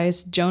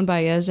surprise. Joan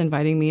Baez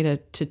inviting me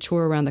to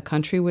tour around the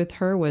country with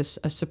her was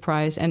a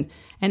surprise. And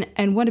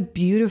what a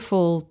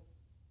beautiful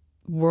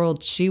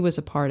world she was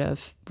a part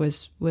of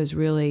was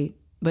really,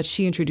 what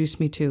she introduced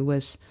me to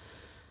was,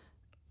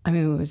 I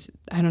mean, it was,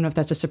 I don't know if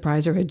that's a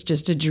surprise or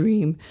just a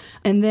dream.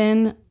 And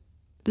then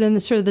the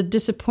sort of the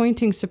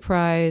disappointing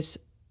surprise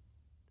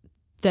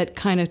that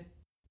kind of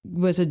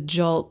was a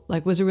jolt,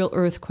 like was a real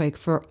earthquake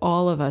for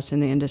all of us in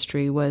the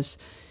industry was,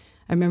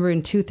 I remember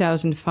in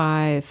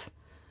 2005,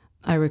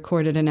 I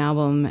recorded an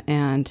album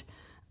and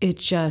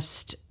it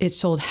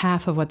sold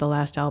half of what the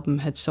last album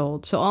had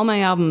sold. So all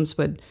my albums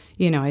would,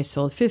 you know, I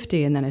sold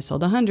 50 and then I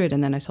sold 100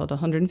 and then I sold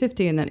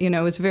 150. And then, you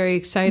know, it was very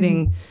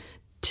exciting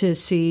to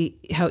see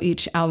how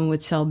each album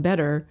would sell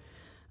better.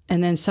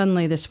 And then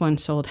suddenly this one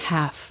sold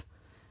half,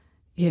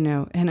 you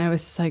know, and I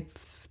was like,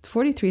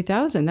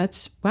 43,000,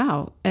 that's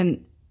wow.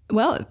 And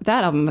well,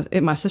 that album,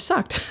 it must have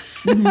sucked.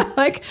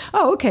 Like,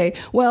 oh, okay.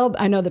 Well,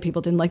 I know that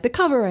people didn't like the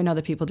cover. I know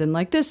that people didn't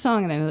like this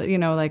song. And then, you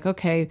know, like,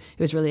 okay, it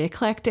was really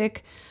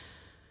eclectic.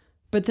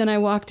 But then I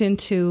walked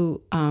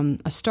into a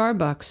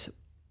Starbucks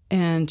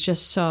and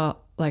just saw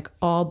like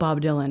all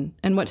Bob Dylan.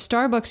 And what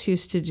Starbucks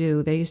used to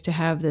do, they used to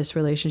have this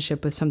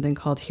relationship with something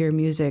called Hear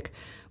Music,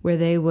 where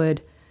they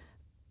would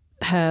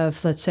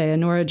have, let's say, a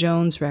Norah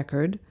Jones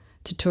record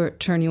to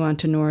turn you on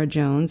to Norah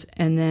Jones.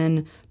 And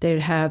then they'd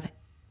have,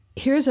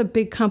 here's a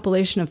big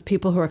compilation of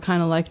people who are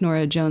kind of like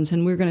Norah Jones,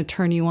 and we're going to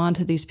turn you on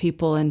to these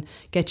people and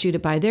get you to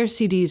buy their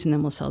CDs, and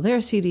then we'll sell their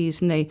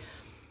CDs. And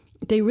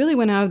they really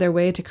went out of their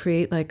way to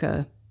create like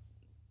a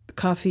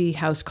coffee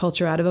house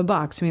culture out of a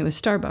box. I mean, it was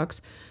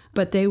Starbucks,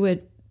 but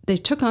they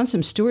took on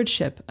some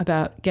stewardship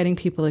about getting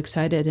people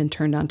excited and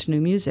turned on to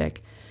new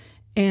music.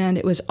 And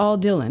it was all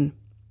Dylan.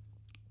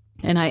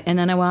 And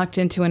then I walked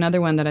into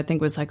another one that I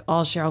think was like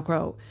all Sheryl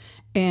Crow.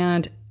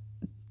 And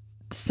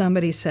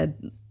somebody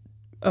said,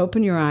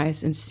 open your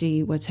eyes and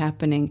see what's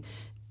happening.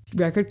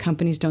 Record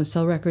companies don't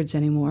sell records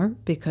anymore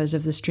because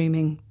of the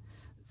streaming,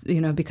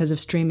 you know, because of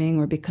streaming,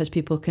 or because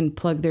people can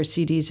plug their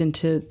CDs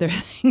into their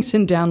things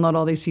and download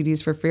all these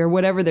CDs for free or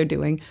whatever they're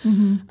doing.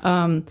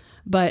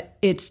 But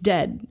it's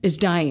dead, it's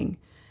dying.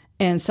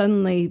 And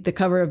suddenly the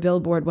cover of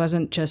Billboard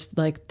wasn't just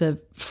like the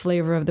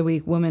flavor of the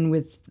week woman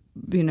with,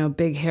 you know,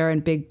 big hair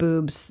and big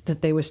boobs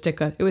that they would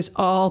stick on. It was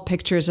all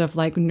pictures of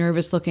like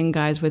nervous looking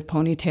guys with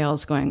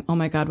ponytails going, oh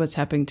my God, what's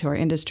happening to our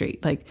industry?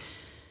 Like,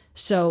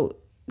 so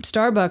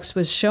Starbucks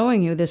was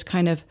showing you this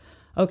kind of,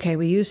 okay,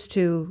 we used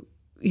to,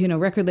 you know,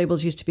 record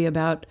labels used to be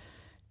about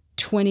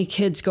 20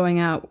 kids going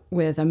out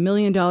with $1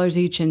 million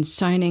each and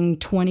signing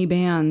 20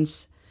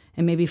 bands,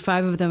 and maybe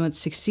 5 of them would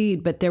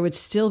succeed, but there would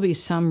still be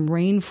some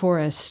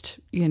rainforest,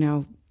 you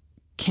know,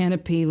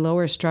 canopy,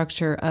 lower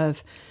structure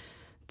of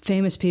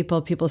famous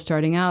people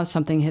starting out,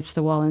 something hits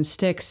the wall and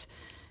sticks.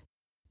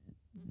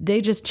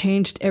 They just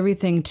changed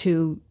everything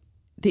to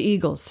the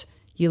Eagles.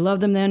 You love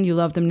them then, you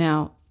love them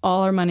now.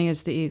 All our money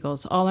is the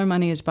Eagles. All our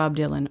money is Bob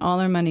Dylan. All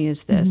our money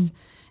is this.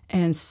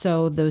 And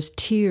so those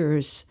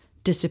tiers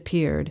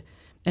disappeared.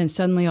 And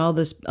suddenly a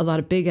lot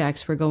of big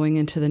acts were going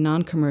into the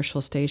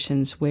non-commercial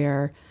stations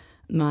where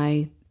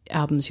my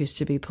albums used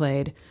to be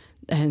played.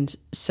 And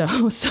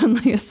so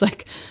suddenly it's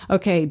like,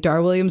 okay,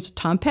 Dar Williams,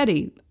 Tom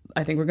Petty.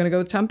 I think we're going to go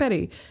with Tom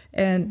Petty.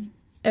 And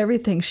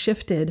everything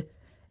shifted,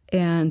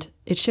 and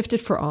it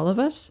shifted for all of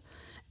us.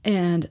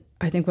 And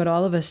I think what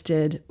all of us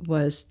did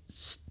was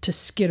to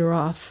skitter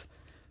off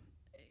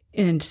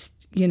and,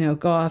 you know,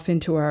 go off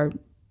into our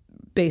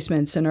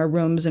basements and our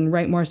rooms and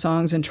write more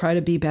songs and try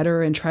to be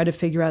better and try to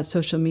figure out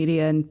social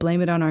media and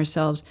blame it on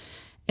ourselves.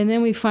 And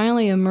then we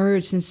finally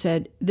emerged and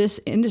said, this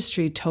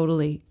industry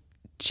totally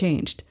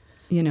changed.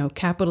 You know,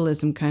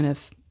 capitalism kind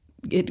of,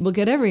 it will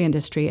get every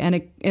industry, and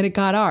it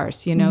got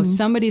ours. You know,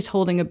 somebody's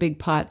holding a big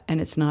pot, and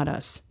it's not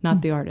us,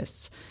 not the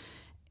artists.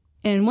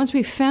 And once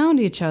we found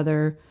each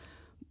other,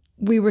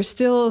 we were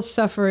still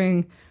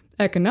suffering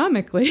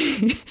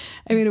economically.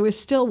 I mean, it was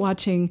still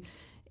watching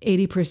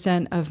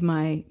 80% of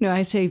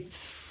I say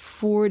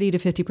 40 to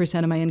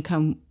 50% of my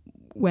income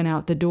went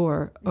out the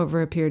door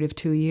over a period of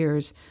 2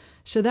 years.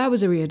 So that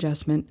was a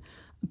readjustment.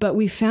 But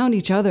we found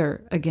each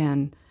other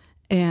again,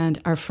 and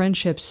our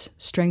friendships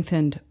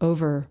strengthened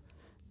over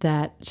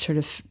that, sort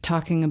of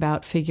talking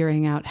about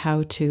figuring out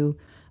how to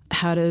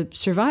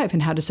survive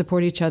and how to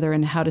support each other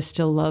and how to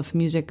still love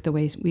music the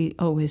way we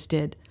always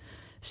did.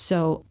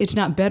 So it's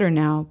not better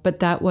now, but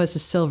that was a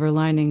silver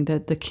lining,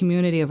 that the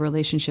community of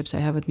relationships I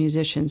have with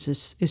musicians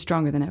is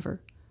stronger than ever.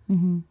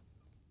 Mm-hmm.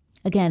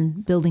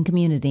 Again, building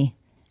community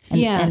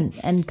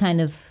and kind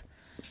of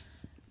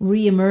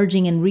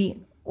re-emerging and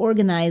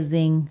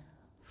reorganizing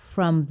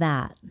from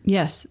that.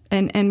 Yes.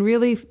 And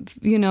really,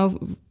 you know,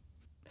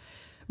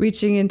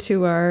 reaching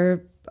into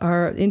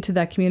into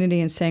that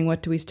community and saying,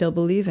 what do we still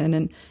believe in?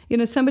 And, you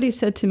know, somebody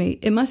said to me,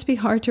 it must be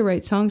hard to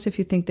write songs if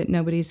you think that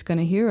nobody's going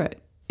to hear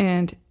it.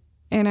 And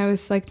I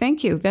was like,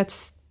 thank you.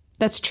 That's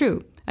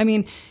true. I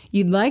mean,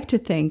 you'd like to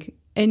think,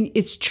 and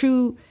it's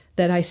true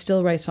that I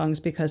still write songs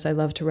because I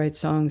love to write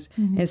songs.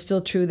 And it's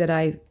still true that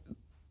I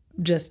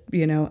just,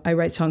 I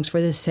write songs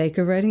for the sake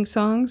of writing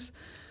songs.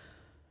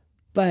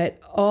 But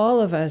all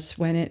of us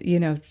went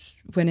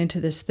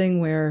into this thing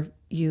where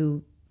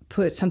you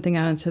put something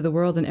out into the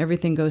world and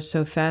everything goes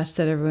so fast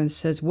that everyone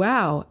says,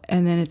 wow,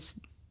 and then it's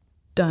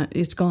done,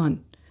 it's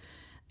gone.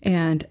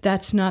 And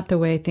that's not the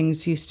way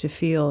things used to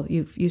feel.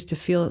 You used to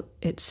feel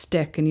it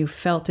stick and you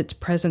felt its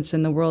presence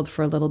in the world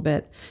for a little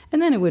bit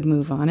and then it would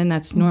move on, and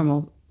that's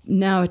normal.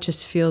 Now it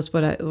just feels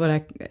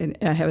I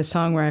have a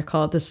song where I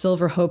call it the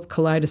Silver Hope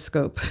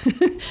Kaleidoscope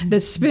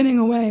that's spinning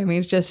away. I mean,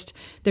 it's just,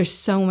 there's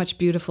so much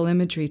beautiful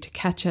imagery to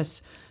catch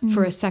us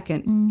for a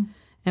second.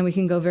 And we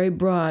can go very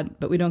broad,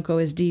 but we don't go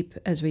as deep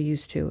as we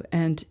used to.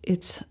 And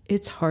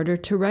it's harder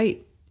to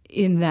write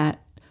in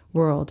that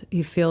world.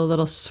 You feel a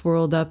little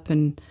swirled up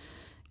and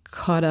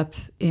caught up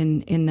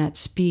in that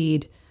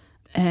speed,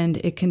 and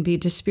it can be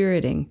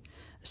dispiriting.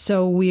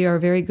 So we are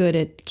very good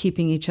at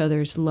keeping each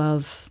other's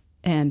love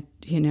and,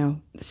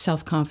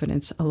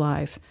 self-confidence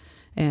alive.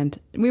 And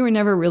we were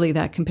never really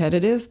that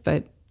competitive,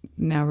 but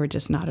now we're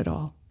just not at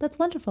all. That's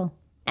wonderful.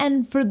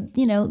 And for,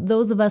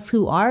 those of us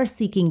who are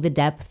seeking the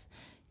depth,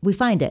 we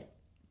find it.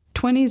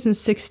 20s and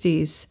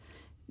 60s,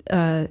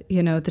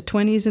 the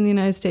 20s in the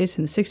United States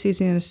and the 60s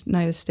in the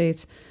United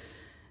States,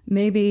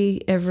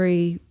 maybe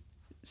every,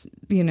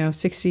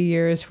 60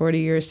 years, 40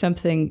 years,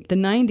 something. The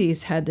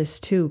 90s had this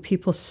too.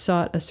 People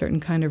sought a certain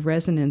kind of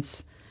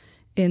resonance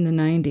in the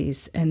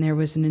 90s, and there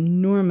was an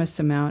enormous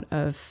amount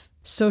of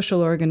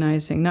social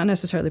organizing, not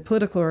necessarily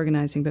political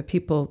organizing, but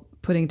people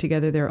putting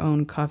together their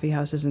own coffee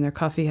houses in their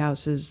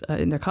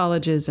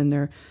colleges and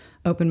their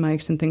open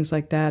mics and things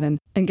like that, and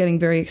getting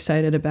very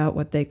excited about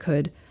what they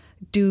could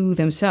do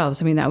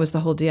themselves. I mean, that was the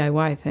whole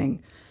DIY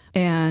thing.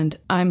 And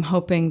I'm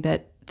hoping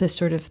that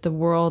the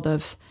world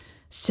of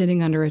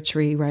sitting under a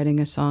tree, writing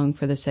a song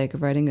for the sake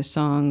of writing a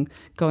song,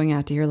 going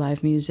out to hear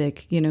live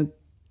music,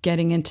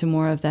 getting into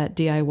more of that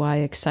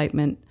DIY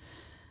excitement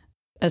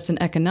as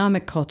an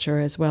economic culture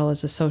as well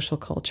as a social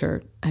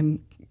culture.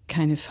 I'm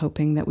kind of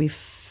hoping that we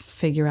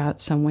figure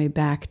out some way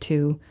back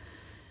to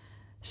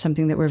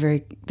something that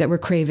we're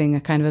craving,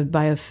 a kind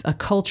of a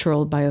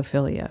cultural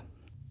biophilia.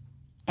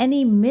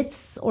 Any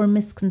myths or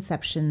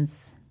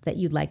misconceptions that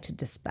you'd like to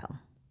dispel?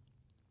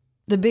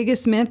 The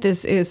biggest myth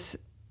is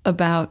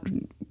about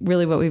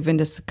really what we've been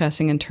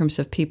discussing in terms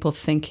of people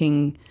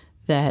thinking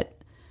that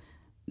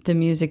the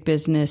music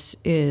business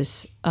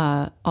is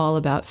all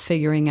about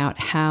figuring out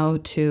how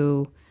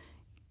to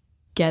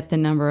get the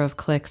number of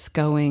clicks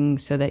going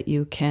so that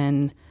you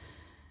can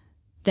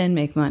then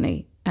make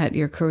money at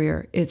your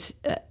career.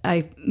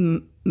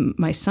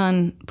 My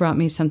son brought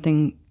me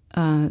something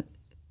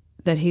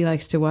that he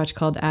likes to watch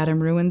called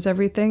Adam Ruins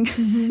Everything.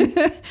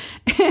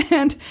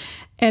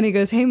 and he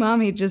goes, hey,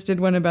 Mom, he just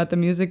did one about the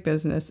music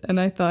business. And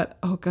I thought,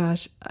 oh,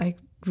 gosh, I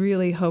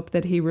really hope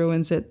that he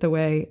ruins it the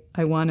way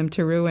I want him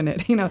to ruin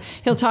it.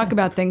 He'll talk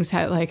about things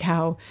like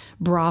how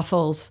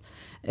brothels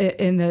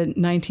in the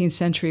 19th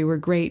century were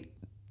great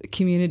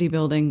community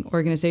building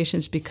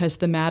organizations because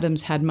the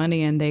madams had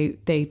money and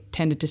they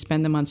tended to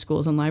spend them on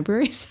schools and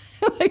libraries.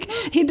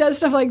 He does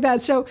stuff like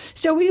that. So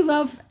we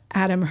love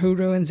Adam, who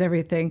ruins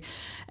everything.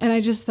 And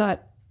I just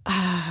thought,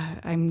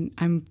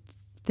 I'm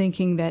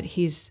thinking that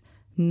he's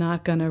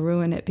not going to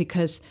ruin it,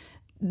 because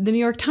the New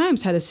York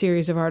Times had a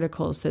series of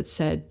articles that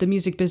said the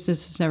music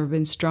business has never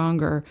been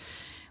stronger.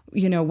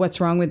 What's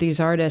wrong with these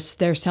artists?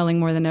 They're selling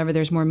more than ever.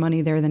 There's more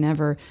money there than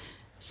ever.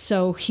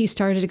 So he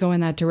started to go in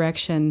that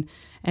direction.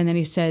 And then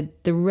he said,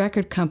 the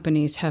record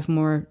companies have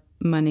more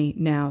money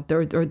now,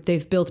 or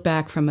they've built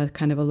back from a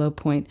kind of a low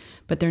point,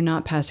 but they're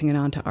not passing it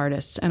on to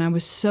artists. And I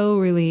was so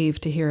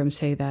relieved to hear him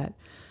say that.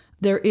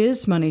 There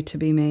is money to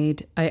be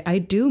made. I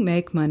do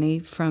make money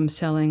from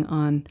selling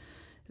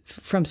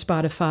from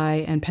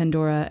Spotify and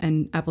Pandora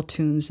and Apple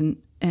Tunes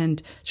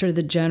and sort of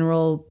the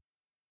general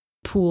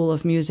pool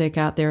of music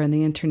out there on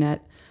the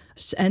internet.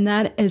 And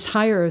that is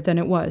higher than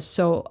it was.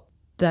 So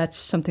that's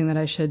something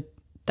that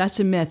that's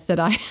a myth that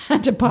I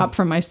had to pop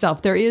for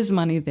myself. There is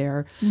money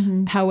there.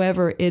 Mm-hmm.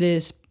 However, it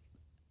is,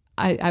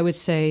 I would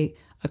say,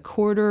 a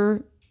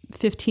quarter,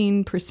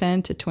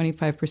 15% to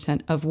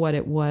 25% of what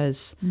it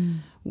was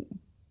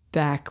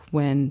back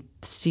when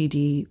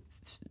CDs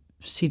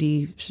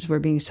were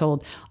being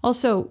sold.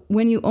 Also,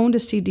 when you owned a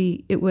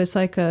CD, it was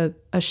like a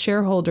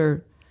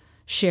shareholder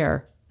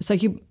share. It's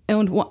like you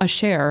owned a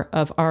share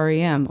of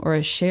REM or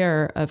a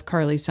share of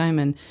Carly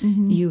Simon.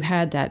 Mm-hmm. You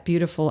had that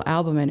beautiful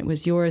album and it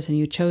was yours and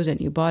you chose it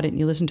and you bought it and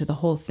you listened to the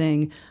whole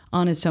thing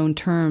on its own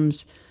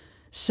terms.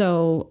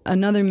 So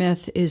another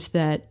myth is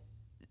that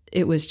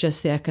it was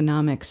just the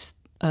economics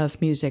of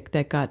music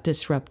that got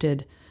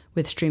disrupted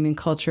with streaming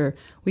culture.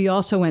 We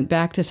also went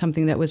back to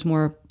something that was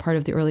more part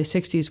of the early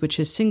 60s,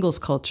 which is singles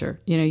culture.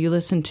 You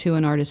listen to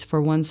an artist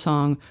for one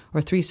song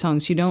or three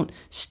songs. You don't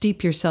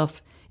steep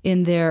yourself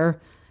in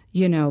their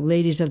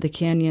Ladies of the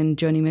Canyon,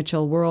 Joni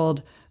Mitchell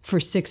world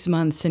for 6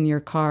 months in your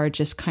car,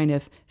 just kind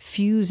of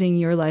fusing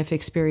your life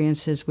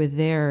experiences with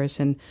theirs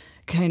and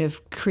kind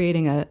of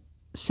creating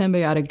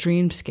symbiotic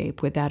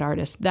dreamscape with that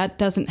artist. That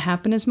doesn't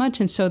happen as much.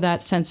 And so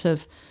that sense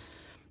of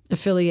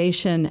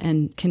affiliation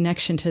and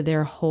connection to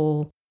their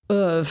whole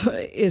of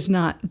is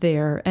not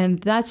there. And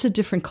that's a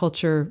different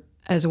culture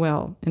as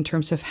well in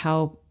terms of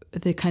how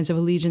the kinds of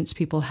allegiance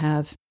people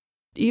have,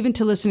 even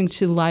to listening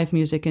to live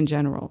music in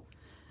general.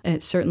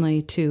 And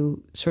certainly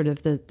to sort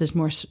of the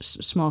more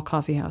small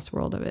coffee house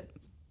world of it.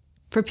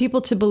 For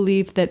people to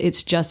believe that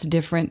it's just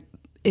different,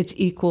 it's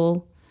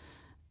equal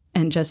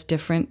and just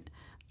different,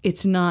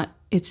 it's not,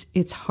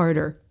 it's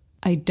harder.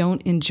 I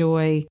don't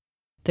enjoy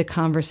the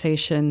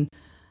conversation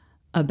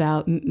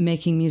about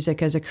making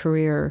music as a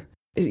career,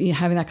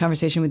 having that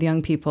conversation with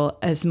young people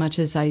as much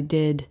as I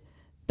did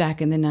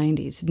back in the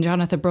 90s.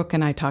 Jonathan Brooke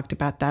and I talked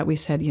about that. We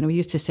said, we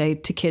used to say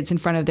to kids in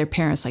front of their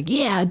parents, like,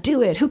 yeah,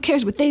 do it. Who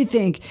cares what they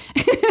think?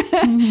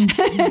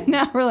 Mm-hmm. And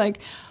now we're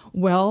like,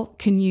 well,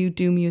 can you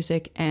do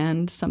music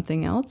and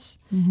something else?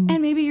 Mm-hmm.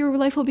 And maybe your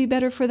life will be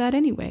better for that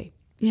anyway,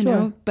 you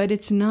know? But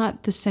it's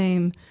not the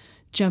same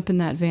jump in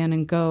that van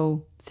and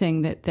go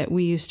thing that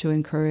we used to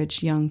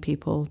encourage young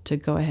people to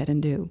go ahead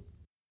and do.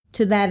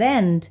 To that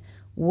end,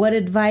 what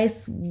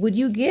advice would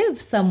you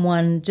give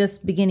someone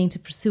just beginning to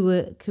pursue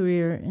a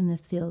career in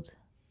this field?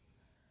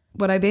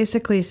 What I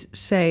basically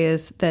say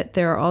is that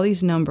there are all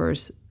these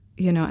numbers,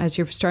 as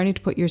you're starting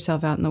to put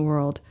yourself out in the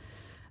world.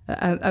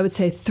 I would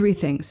say three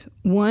things.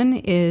 One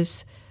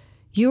is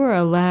you are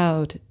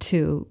allowed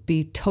to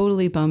be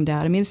totally bummed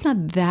out. I mean, it's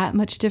not that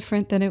much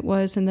different than it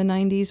was in the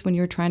 90s when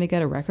you were trying to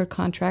get a record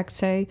contract,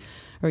 say,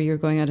 or you're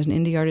going out as an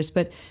indie artist.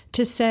 But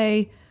to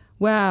say,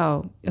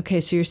 wow,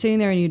 okay, so you're sitting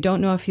there and you don't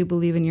know if you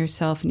believe in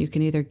yourself, and you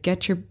can either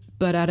get your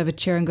butt out of a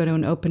chair and go to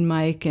an open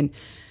mic and,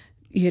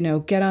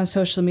 get on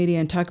social media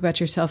and talk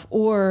about yourself,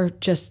 or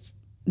just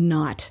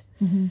not.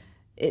 Mm-hmm.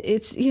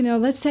 It's,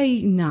 let's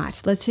say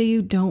not. Let's say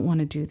you don't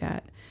want to do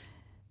that.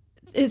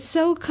 It's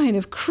so kind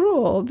of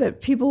cruel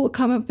that people will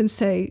come up and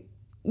say,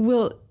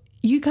 well,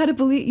 you got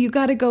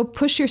to go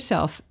push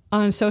yourself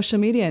on social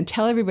media and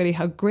tell everybody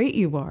how great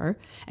you are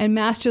and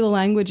master the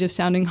language of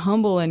sounding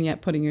humble and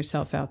yet putting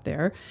yourself out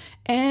there.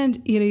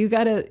 And, you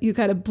got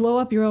to blow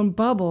up your own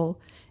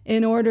bubble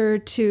in order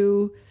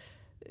to,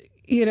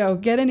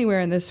 get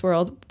anywhere in this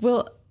world.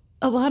 Well,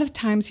 a lot of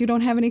times you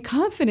don't have any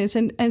confidence,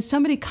 and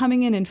somebody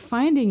coming in and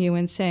finding you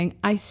and saying,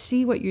 I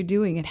see what you're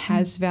doing. It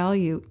has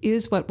value,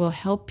 is what will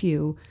help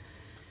you.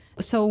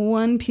 So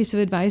one piece of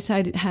advice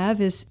I'd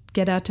have is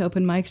get out to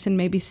open mics and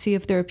maybe see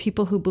if there are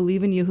people who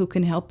believe in you who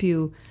can help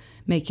you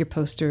make your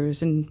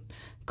posters and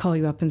call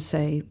you up and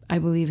say, I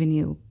believe in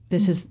you.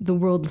 This is, the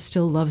world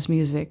still loves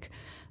music.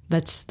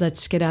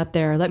 Let's get out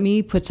there. Let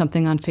me put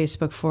something on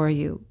Facebook for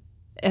you.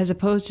 As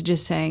opposed to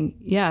just saying,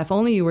 yeah, if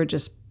only you were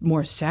just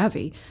more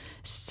savvy.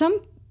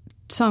 Some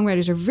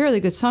songwriters are really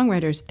good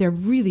songwriters. They're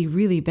really,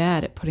 really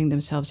bad at putting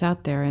themselves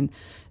out there. And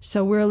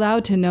so we're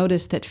allowed to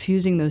notice that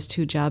fusing those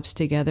two jobs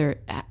together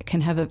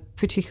can have a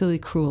particularly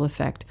cruel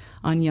effect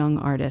on young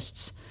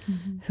artists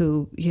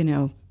who,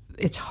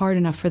 it's hard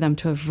enough for them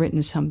to have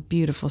written some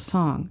beautiful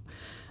song.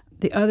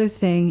 The other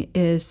thing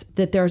is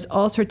that there's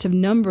all sorts of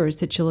numbers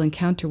that you'll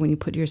encounter when you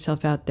put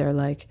yourself out there,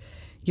 like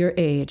your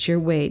age, your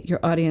weight, your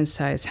audience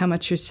size, how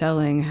much you're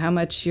selling, how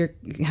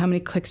many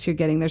clicks you're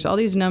getting. There's all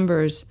these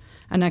numbers,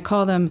 and I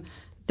call them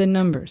the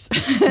numbers.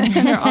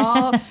 And they're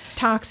all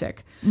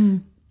toxic.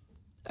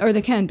 Or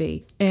they can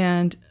be.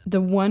 And the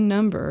one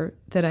number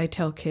that I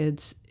tell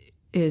kids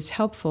is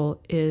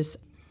helpful is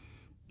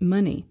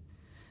money.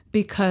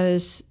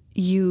 Because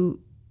you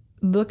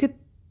look at,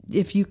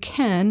 if you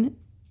can,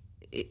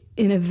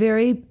 in a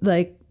very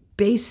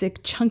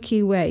basic,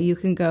 chunky way, you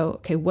can go,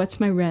 okay,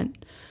 what's my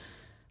rent?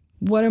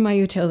 What are my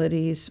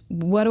utilities?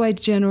 What do I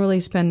generally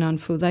spend on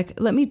food?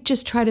 Let me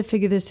just try to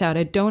figure this out.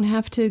 I don't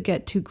have to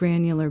get too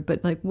granular,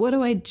 but what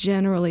do I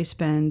generally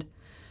spend?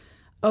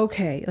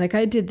 Okay,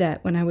 I did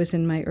that when I was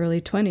in my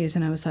early 20s,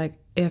 and I was like,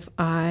 if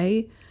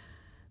I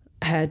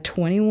had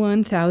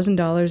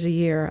 $21,000 a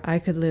year, I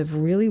could live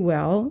really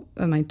well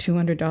on my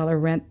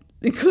 $200 rent,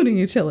 including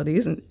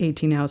utilities and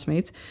 18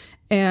 housemates,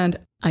 and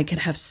I could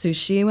have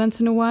sushi once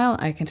in a while.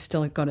 I can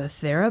still go to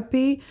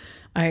therapy.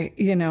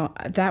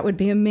 That would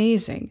be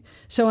amazing.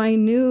 So I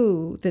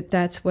knew that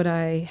that's what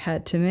I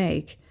had to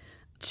make.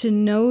 To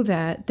know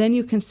that, then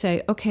you can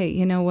say, okay,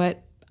 you know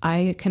what?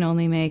 I can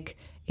only make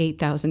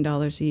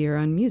 $8,000 a year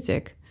on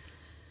music.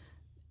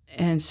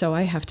 And so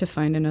I have to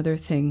find another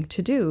thing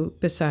to do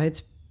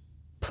besides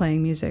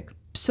playing music.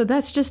 So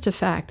that's just a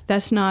fact.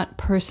 That's not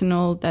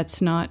personal.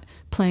 That's not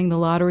playing the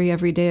lottery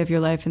every day of your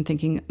life and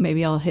thinking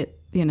maybe I'll hit,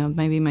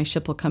 maybe my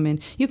ship will come in.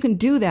 You can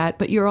do that,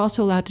 but you're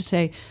also allowed to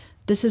say,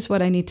 this is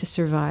what I need to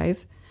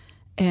survive,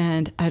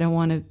 and I don't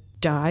want to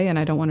die, and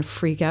I don't want to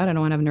freak out. I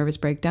don't want to have a nervous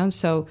breakdown.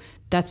 So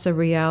that's a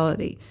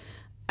reality.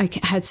 I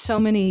had so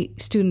many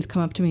students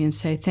come up to me and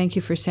say, thank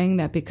you for saying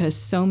that, because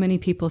so many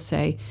people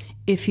say,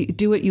 if you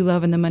do what you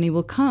love and the money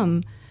will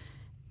come.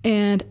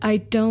 And I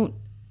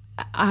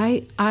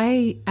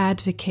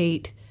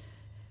advocate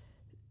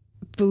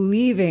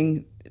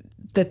believing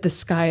that the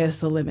sky is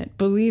the limit,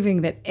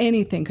 believing that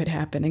anything could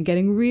happen and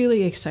getting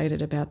really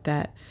excited about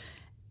that.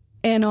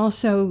 And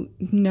also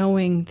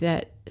knowing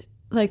that,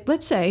 like,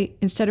 let's say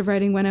instead of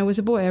writing When I Was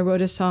a Boy, I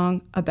wrote a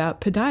song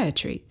about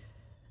podiatry.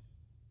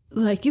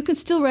 Like, you can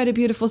still write a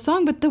beautiful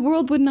song, but the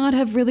world would not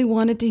have really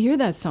wanted to hear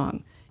that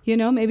song. You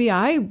know, maybe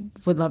I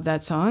would love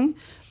that song,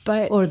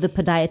 but... Or the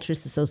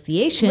Podiatrist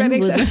Association. Right,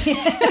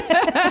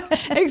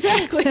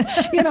 exactly.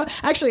 You know,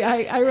 actually,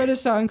 I wrote a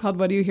song called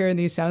What Do You Hear in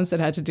These Sounds that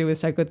had to do with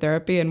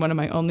psychotherapy, and one of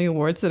my only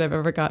awards that I've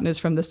ever gotten is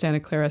from the Santa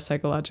Clara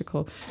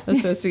Psychological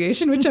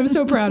Association, which I'm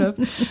so proud of.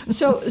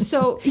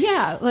 So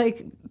yeah,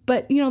 like...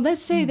 But, you know,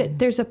 let's say that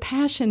there's a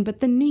passion,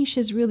 but the niche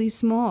is really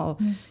small.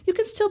 You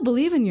can still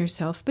believe in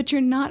yourself, but you're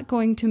not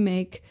going to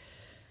make,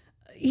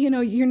 you know,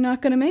 you're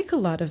not going to make a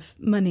lot of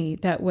money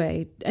that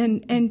way.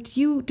 And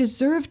you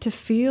deserve to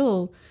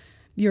feel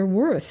your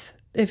worth.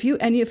 If you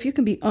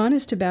can be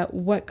honest about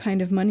what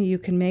kind of money you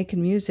can make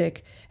in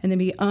music, and then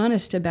be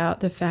honest about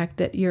the fact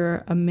that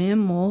you're a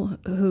mammal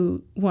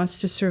who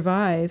wants to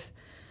survive,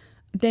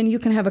 then you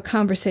can have a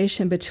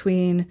conversation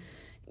between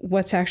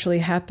what's actually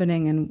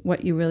happening and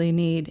what you really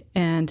need,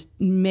 and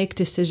make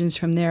decisions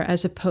from there,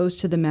 as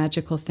opposed to the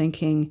magical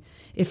thinking,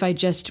 if I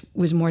just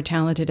was more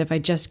talented, if I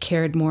just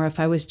cared more, if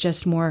I was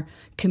just more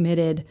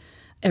committed,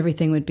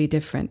 everything would be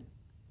different.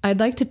 I'd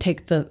like to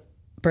take the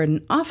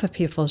burden off of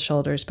people's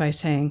shoulders by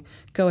saying,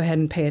 go ahead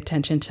and pay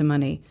attention to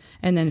money,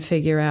 and then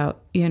figure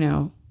out, you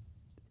know,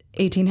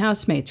 18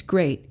 housemates,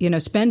 great. You know,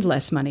 spend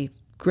less money,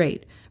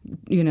 great.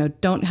 You know,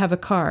 don't have a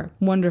car,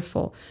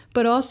 wonderful.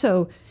 But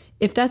also,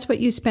 if that's what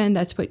you spend,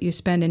 that's what you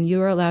spend. And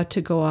you're allowed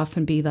to go off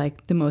and be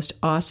like the most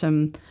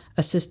awesome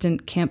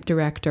assistant camp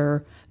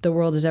director the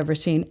world has ever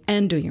seen,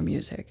 and do your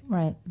music.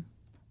 Right.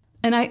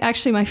 And I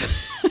actually,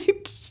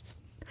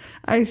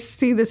 I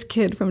see this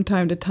kid from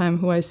time to time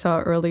who I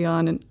saw early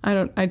on, and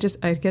I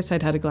guess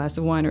I'd had a glass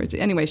of wine, or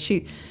anyway,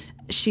 she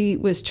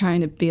was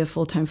trying to be a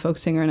full-time folk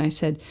singer. And I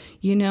said,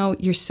 you know,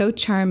 you're so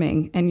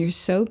charming and you're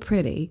so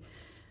pretty.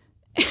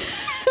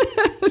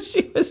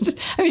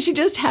 She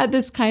just had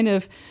this kind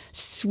of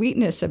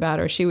sweetness about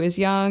her. She was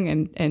young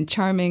and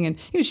charming, and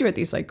you know, she wrote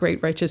these like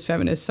great righteous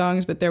feminist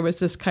songs, but there was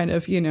this kind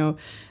of, you know,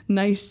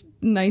 nice.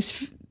 I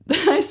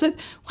said,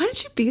 why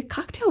don't you be a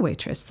cocktail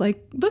waitress?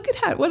 Like, look at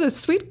that. What a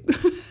sweet,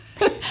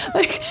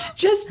 like,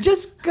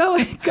 just go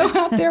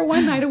out there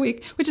one night a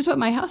week, which is what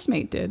my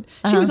housemate did.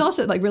 She was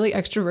also like really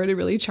extroverted,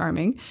 really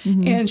charming.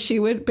 Mm-hmm. And she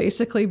would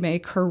basically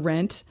make her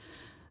rent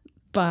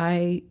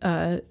by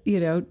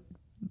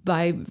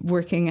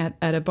working at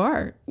a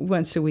bar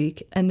once a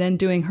week, and then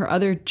doing her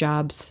other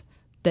jobs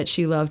that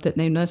she loved that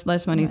made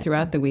less money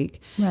throughout the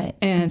week. Right.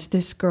 And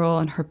this girl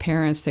and her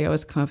parents, they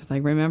always come up with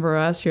like, remember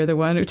us? You're the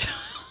one who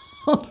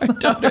told our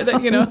daughter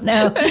that, you know,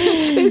 no.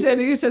 He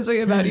said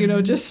something about, you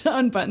know, just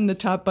unbutton the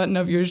top button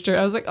of your shirt.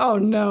 I was like, oh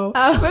no.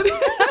 But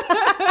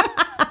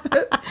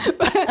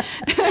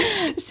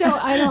so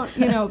I don't,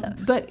 you know,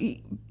 but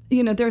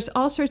you know, there's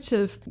all sorts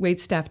of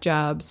waitstaff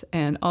jobs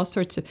and all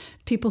sorts of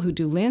people who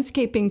do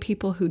landscaping,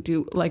 people who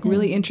do like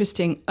really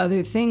interesting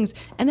other things.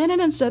 And then it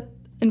ends up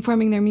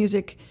informing their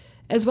music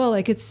as well.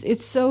 Like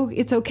it's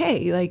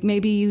okay. Like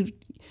maybe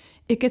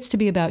it gets to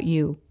be about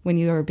you when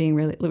you are being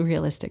really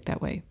realistic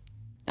that way.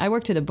 I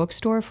worked at a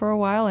bookstore for a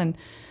while, and,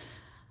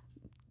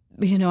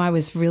 you know, I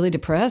was really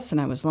depressed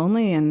and I was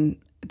lonely, and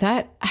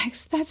that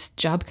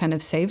job kind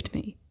of saved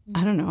me.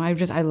 I don't know.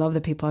 I love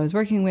the people I was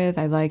working with.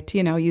 I liked,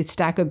 you know, you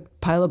stack a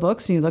pile of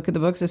books and you look at the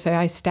books and say,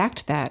 I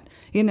stacked that.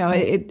 You know,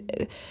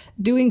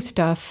 doing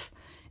stuff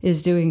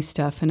is doing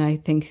stuff. And I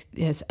think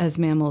as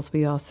mammals,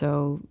 we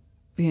also,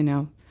 you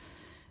know,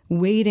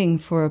 waiting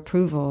for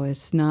approval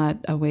is not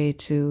a way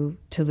to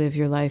live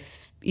your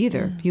life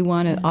either. You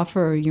want to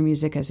offer your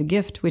music as a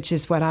gift, which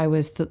is what I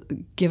was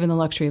given the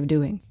luxury of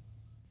doing.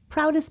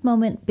 Proudest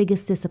moment,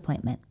 biggest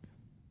disappointment?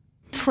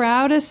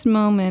 Proudest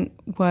moment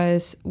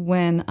was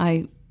when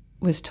I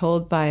was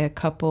told by a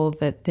couple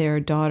that their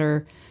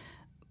daughter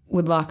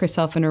would lock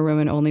herself in her room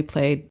and only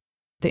played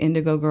the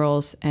Indigo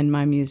Girls and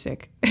my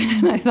music.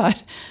 And I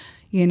thought,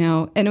 you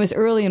know, and it was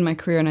early in my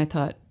career, and I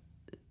thought,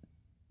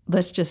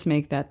 let's just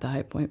make that the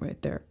high point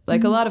right there.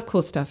 Like, a lot of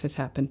cool stuff has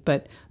happened,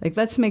 but like,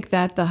 let's make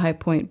that the high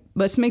point.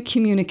 Let's make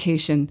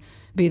communication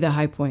be the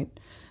high point.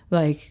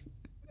 Like,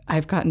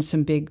 I've gotten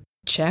some big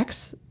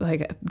checks,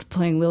 like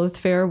playing Lilith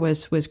Fair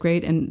was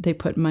great, and they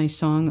put my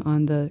song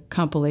on the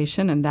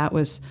compilation, and that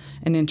was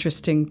an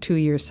interesting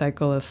 2-year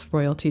cycle of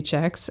royalty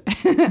checks.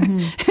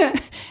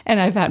 Mm-hmm. And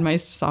I've had my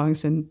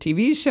songs in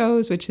TV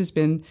shows, which has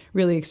been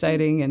really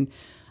exciting, and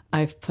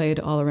I've played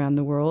all around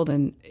the world,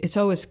 and it's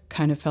always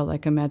kind of felt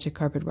like a magic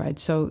carpet ride,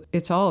 so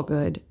it's all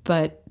good.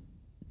 But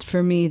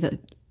for me, that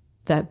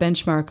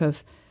benchmark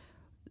of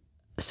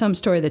some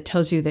story that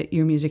tells you that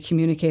your music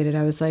communicated,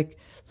 I was like,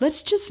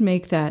 let's just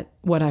make that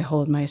what I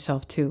hold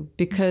myself to,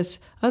 because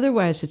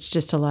otherwise it's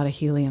just a lot of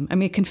helium. I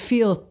mean, it can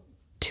feel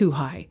too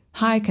high.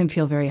 High can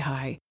feel very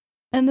high.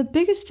 And the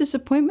biggest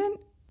disappointment,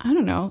 I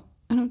don't know.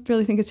 I don't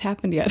really think it's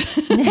happened yet.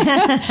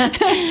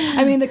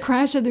 I mean, the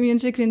crash of the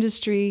music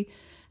industry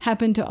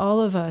happened to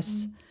all of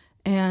us.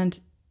 And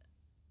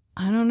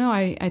I don't know.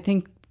 I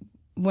think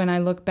when I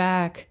look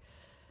back,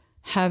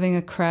 having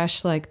a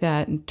crash like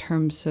that in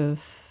terms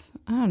of,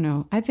 I don't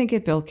know. I think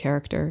it built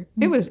character.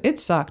 It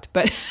sucked,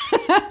 but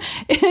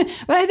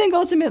but I think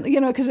ultimately,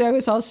 because I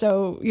was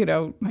also,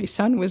 my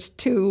son was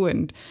 2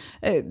 and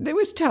it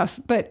was tough.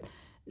 But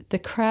the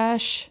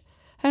crash,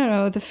 I don't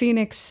know,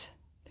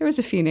 there was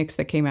a phoenix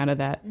that came out of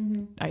that,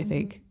 I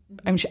think.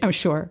 I'm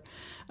sure.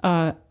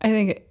 I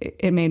think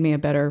it made me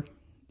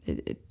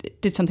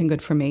it did something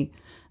good for me.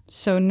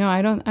 So no,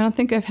 I don't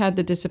think I've had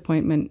the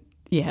disappointment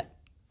yet.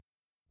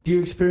 Do you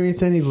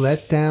experience any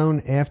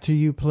letdown after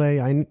you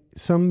play?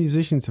 Some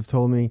musicians have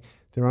told me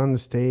they're on the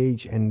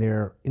stage and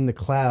they're in the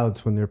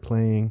clouds when they're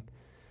playing,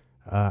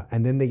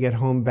 and then they get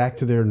home back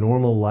to their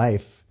normal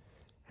life,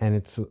 and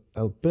it's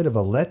a bit of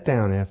a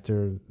letdown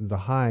after the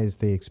highs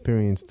they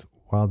experienced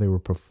while they were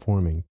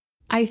performing.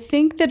 I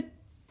think that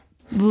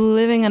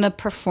living in a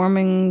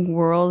performing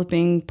world,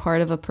 being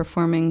part of a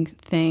performing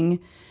thing,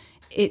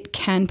 it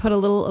can put a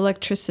little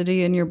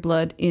electricity in your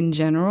blood in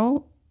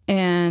general.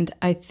 And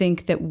I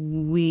think that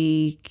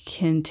we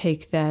can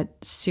take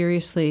that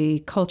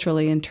seriously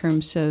culturally in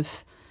terms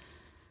of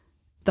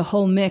the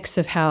whole mix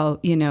of how,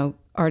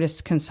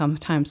 artists can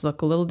sometimes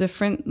look a little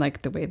different,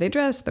 like the way they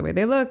dress, the way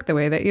they look, the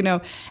way that,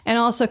 and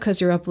also because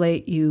you're up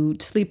late, you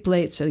sleep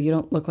late, so you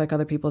don't look like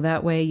other people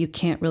that way. You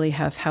can't really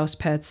have house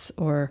pets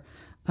or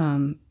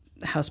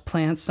house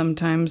plants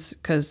sometimes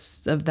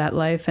because of that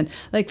life. And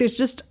like, there's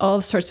just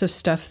all sorts of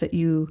stuff that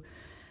you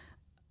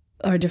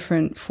are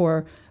different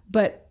for.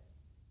 But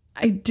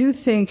I do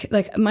think,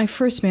 like, my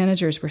first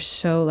managers were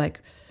so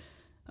like,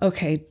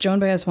 okay, Joan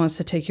Baez wants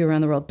to take you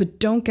around the world, but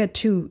don't get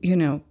too,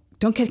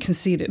 don't get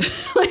conceited.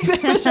 Like,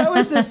 there was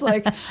always this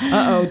like,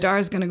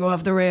 Dar's going to go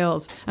off the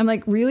rails. I'm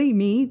like, really?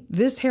 Me?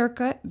 This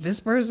haircut? This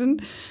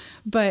person?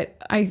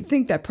 But I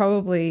think that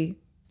probably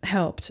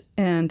helped.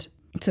 And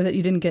so that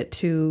you didn't get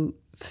too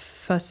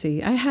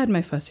fussy. I had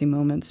my fussy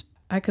moments.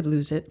 I could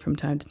lose it from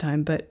time to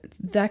time, but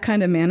that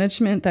kind of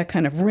management, that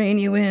kind of rein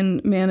you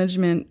in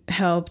management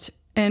helped.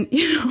 And,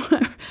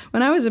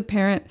 when I was a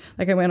parent,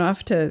 like, I went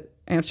off to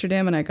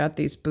Amsterdam and I got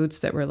these boots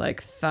that were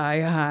like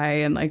thigh high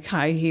and like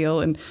high heel.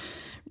 And,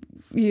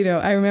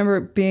 I remember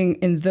being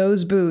in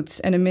those boots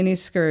and a mini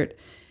skirt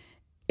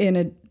in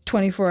a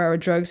 24-hour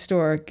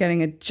drugstore,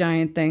 getting a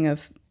giant thing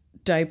of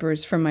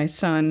diapers for my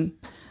son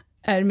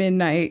at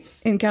midnight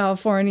in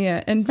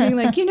California and being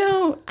like,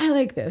 I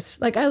like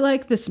this. Like, I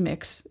like this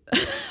mix.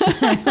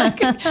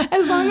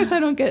 As long as I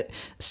don't get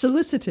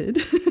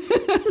solicited.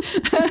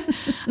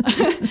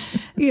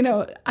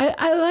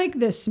 I like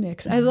this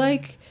mix. I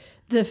like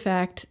the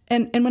fact.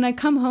 And when I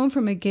come home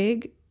from a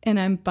gig and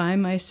I'm by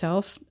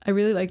myself, I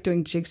really like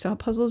doing jigsaw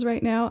puzzles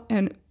right now.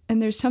 And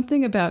there's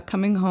something about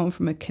coming home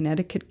from a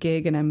Connecticut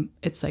gig and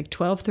it's like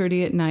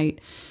 12:30 at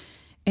night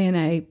and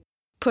I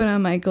put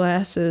on my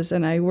glasses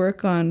and I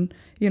work on,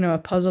 a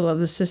puzzle of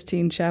the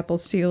Sistine Chapel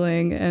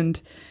ceiling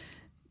and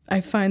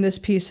I find this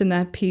piece and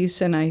that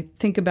piece and I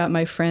think about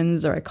my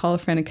friends or I call a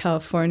friend in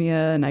California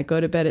and I go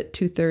to bed at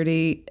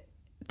 2:30.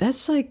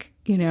 That's like,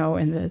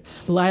 and the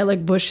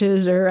lilac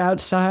bushes are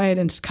outside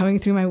and it's coming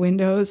through my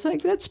windows.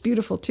 Like, that's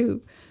beautiful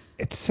too.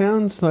 It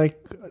sounds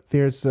like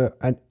there's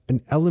an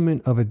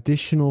element of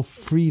additional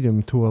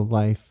freedom to a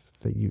life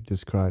that you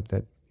described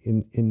that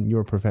in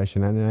your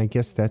profession. And I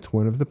guess that's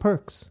one of the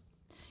perks.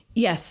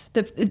 Yes.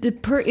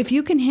 If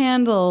you can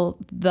handle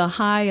the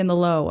high and the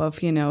low of,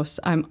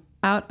 I'm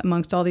out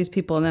amongst all these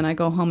people and then I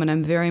go home and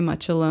I'm very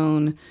much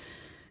alone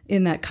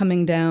in that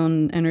coming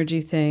down energy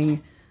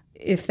thing.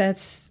 If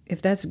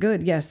that's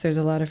good, yes, there's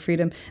a lot of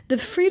freedom. The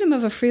freedom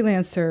of a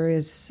freelancer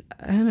is,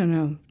 I don't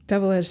know,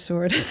 double-edged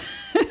sword.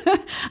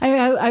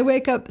 I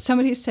wake up,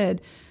 somebody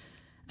said,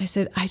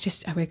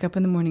 I wake up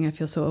in the morning, I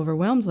feel so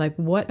overwhelmed. Like,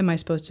 what am I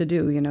supposed to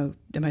do?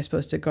 Am I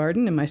supposed to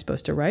garden? Am I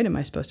supposed to write? Am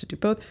I supposed to do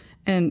both?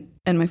 And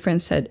my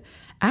friend said,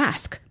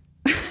 ask.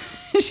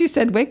 She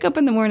said, wake up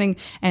in the morning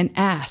and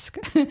ask.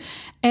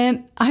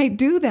 And I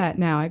do that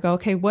now. I go,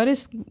 okay,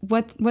 what's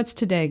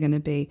today going to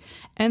be?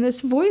 And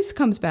this voice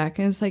comes back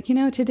and it's like,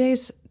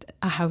 today's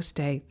a house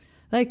day.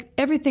 Like,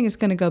 everything is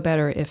going to go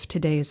better if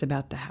today is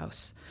about the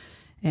house.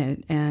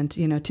 And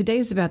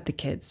today's about the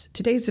kids.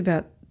 Today's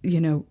about,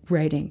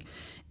 writing.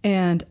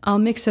 And I'll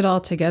mix it all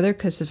together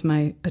because of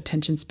my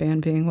attention span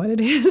being what it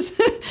is.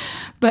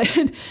 But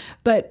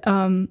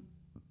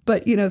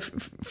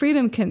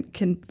freedom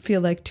can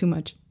feel like too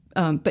much.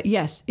 But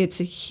yes,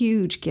 it's a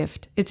huge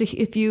gift.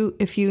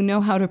 If you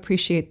know how to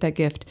appreciate that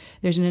gift,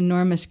 there's an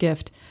enormous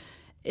gift.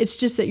 It's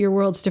just that your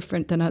world's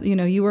different than,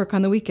 you work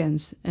on the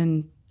weekends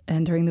and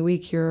during the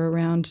week you're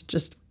around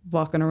just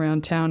walking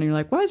around town and you're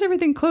like, why is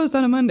everything closed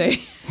on a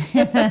Monday?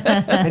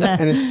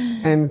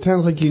 and it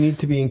sounds like you need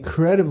to be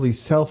incredibly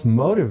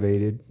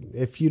self-motivated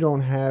if you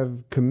don't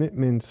have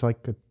commitments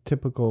like a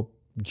typical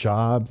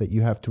job that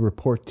you have to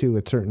report to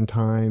at certain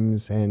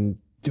times and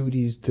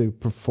duties to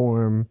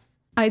perform.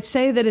 I'd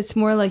say that it's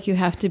more like you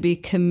have to be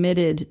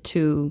committed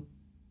to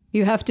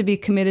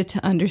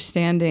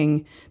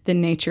understanding the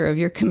nature of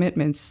your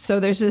commitments.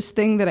 So there's this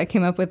thing that I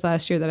came up with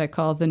last year that I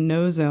call the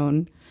no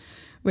zone,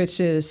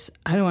 which is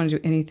I don't want to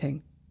do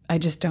anything. I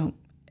just don't.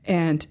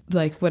 And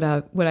like what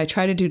I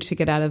try to do to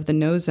get out of the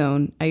no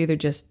zone, I either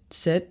just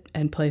sit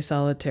and play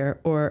solitaire,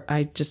 or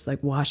I just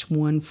like wash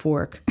one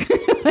fork.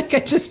 Like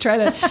I just try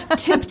to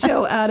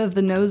tiptoe out of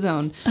the no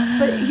zone.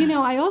 But, you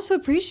know, I also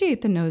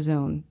appreciate the no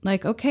zone.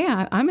 Like, okay,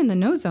 I'm in the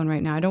no zone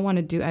right now. I don't want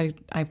to do,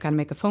 I've got to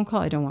make a phone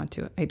call. I don't want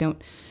to.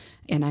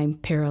 And I'm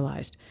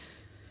paralyzed.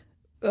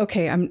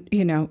 Okay, I'm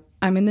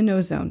in the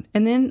no zone.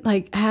 And then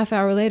like a half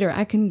hour later,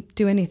 I can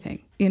do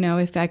anything, you know,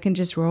 if I can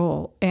just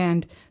roll.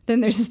 And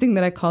then there's this thing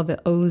that I call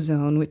the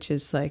ozone, which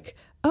is like,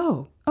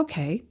 oh,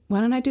 okay,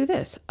 why don't I do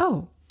this?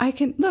 Oh, I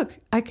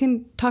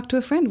can talk to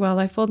a friend while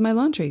I fold my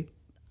laundry.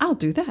 I'll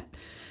do that.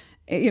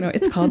 You know,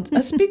 it's called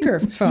a speaker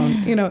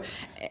phone, you know.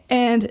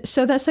 And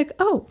so that's like,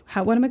 oh,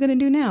 what am I going to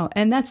do now?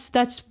 And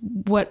that's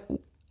what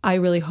I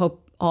really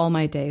hope all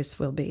my days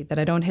will be, that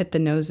I don't hit the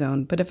no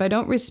zone. But if I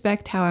don't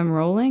respect how I'm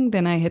rolling,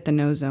 then I hit the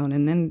no zone,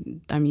 and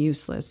then I'm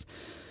useless.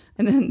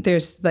 And then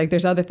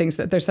there's other things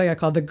there's something I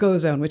call the go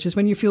zone, which is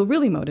when you feel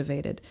really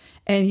motivated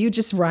and you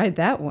just ride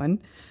that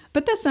one.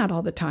 But that's not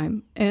all the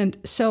time. And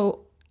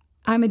so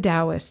I'm a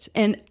Taoist,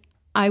 and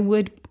I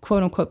would,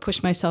 quote unquote,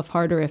 push myself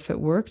harder if it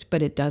worked,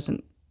 but it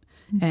doesn't.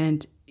 Mm-hmm.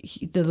 And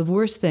the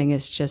worst thing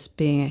is just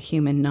being a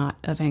human knot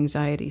of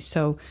anxiety.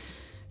 So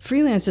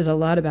freelance is a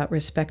lot about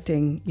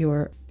respecting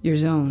your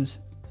zones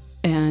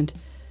and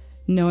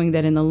knowing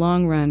that in the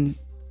long run,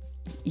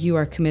 you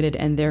are committed,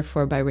 and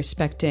therefore by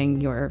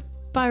respecting your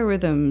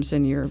biorhythms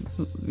and your,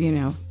 you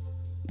know,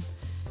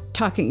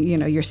 talking, you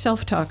know, your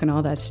self-talk and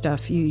all that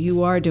stuff,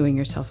 you are doing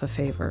yourself a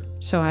favor.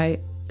 So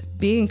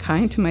being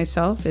kind to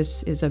myself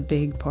is a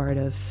big part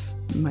of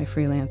my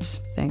freelance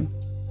thing.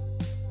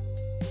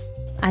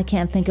 I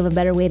can't think of a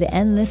better way to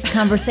end this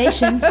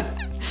conversation.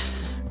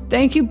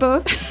 Thank you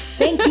both.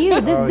 Thank you.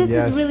 This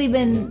yes. has really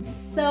been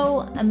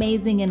so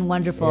amazing and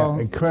wonderful.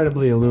 Yeah,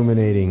 incredibly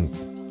illuminating.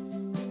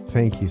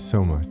 Thank you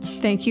so much.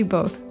 Thank you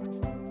both.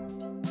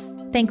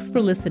 Thanks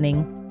for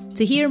listening.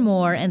 To hear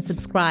more and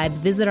subscribe,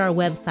 visit our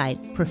website,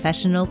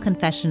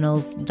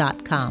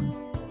 professionalconfessionals.com.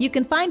 You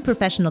can find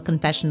Professional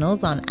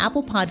Confessionals on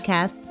Apple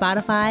Podcasts,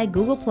 Spotify,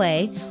 Google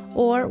Play,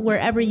 or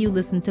wherever you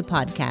listen to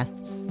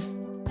podcasts.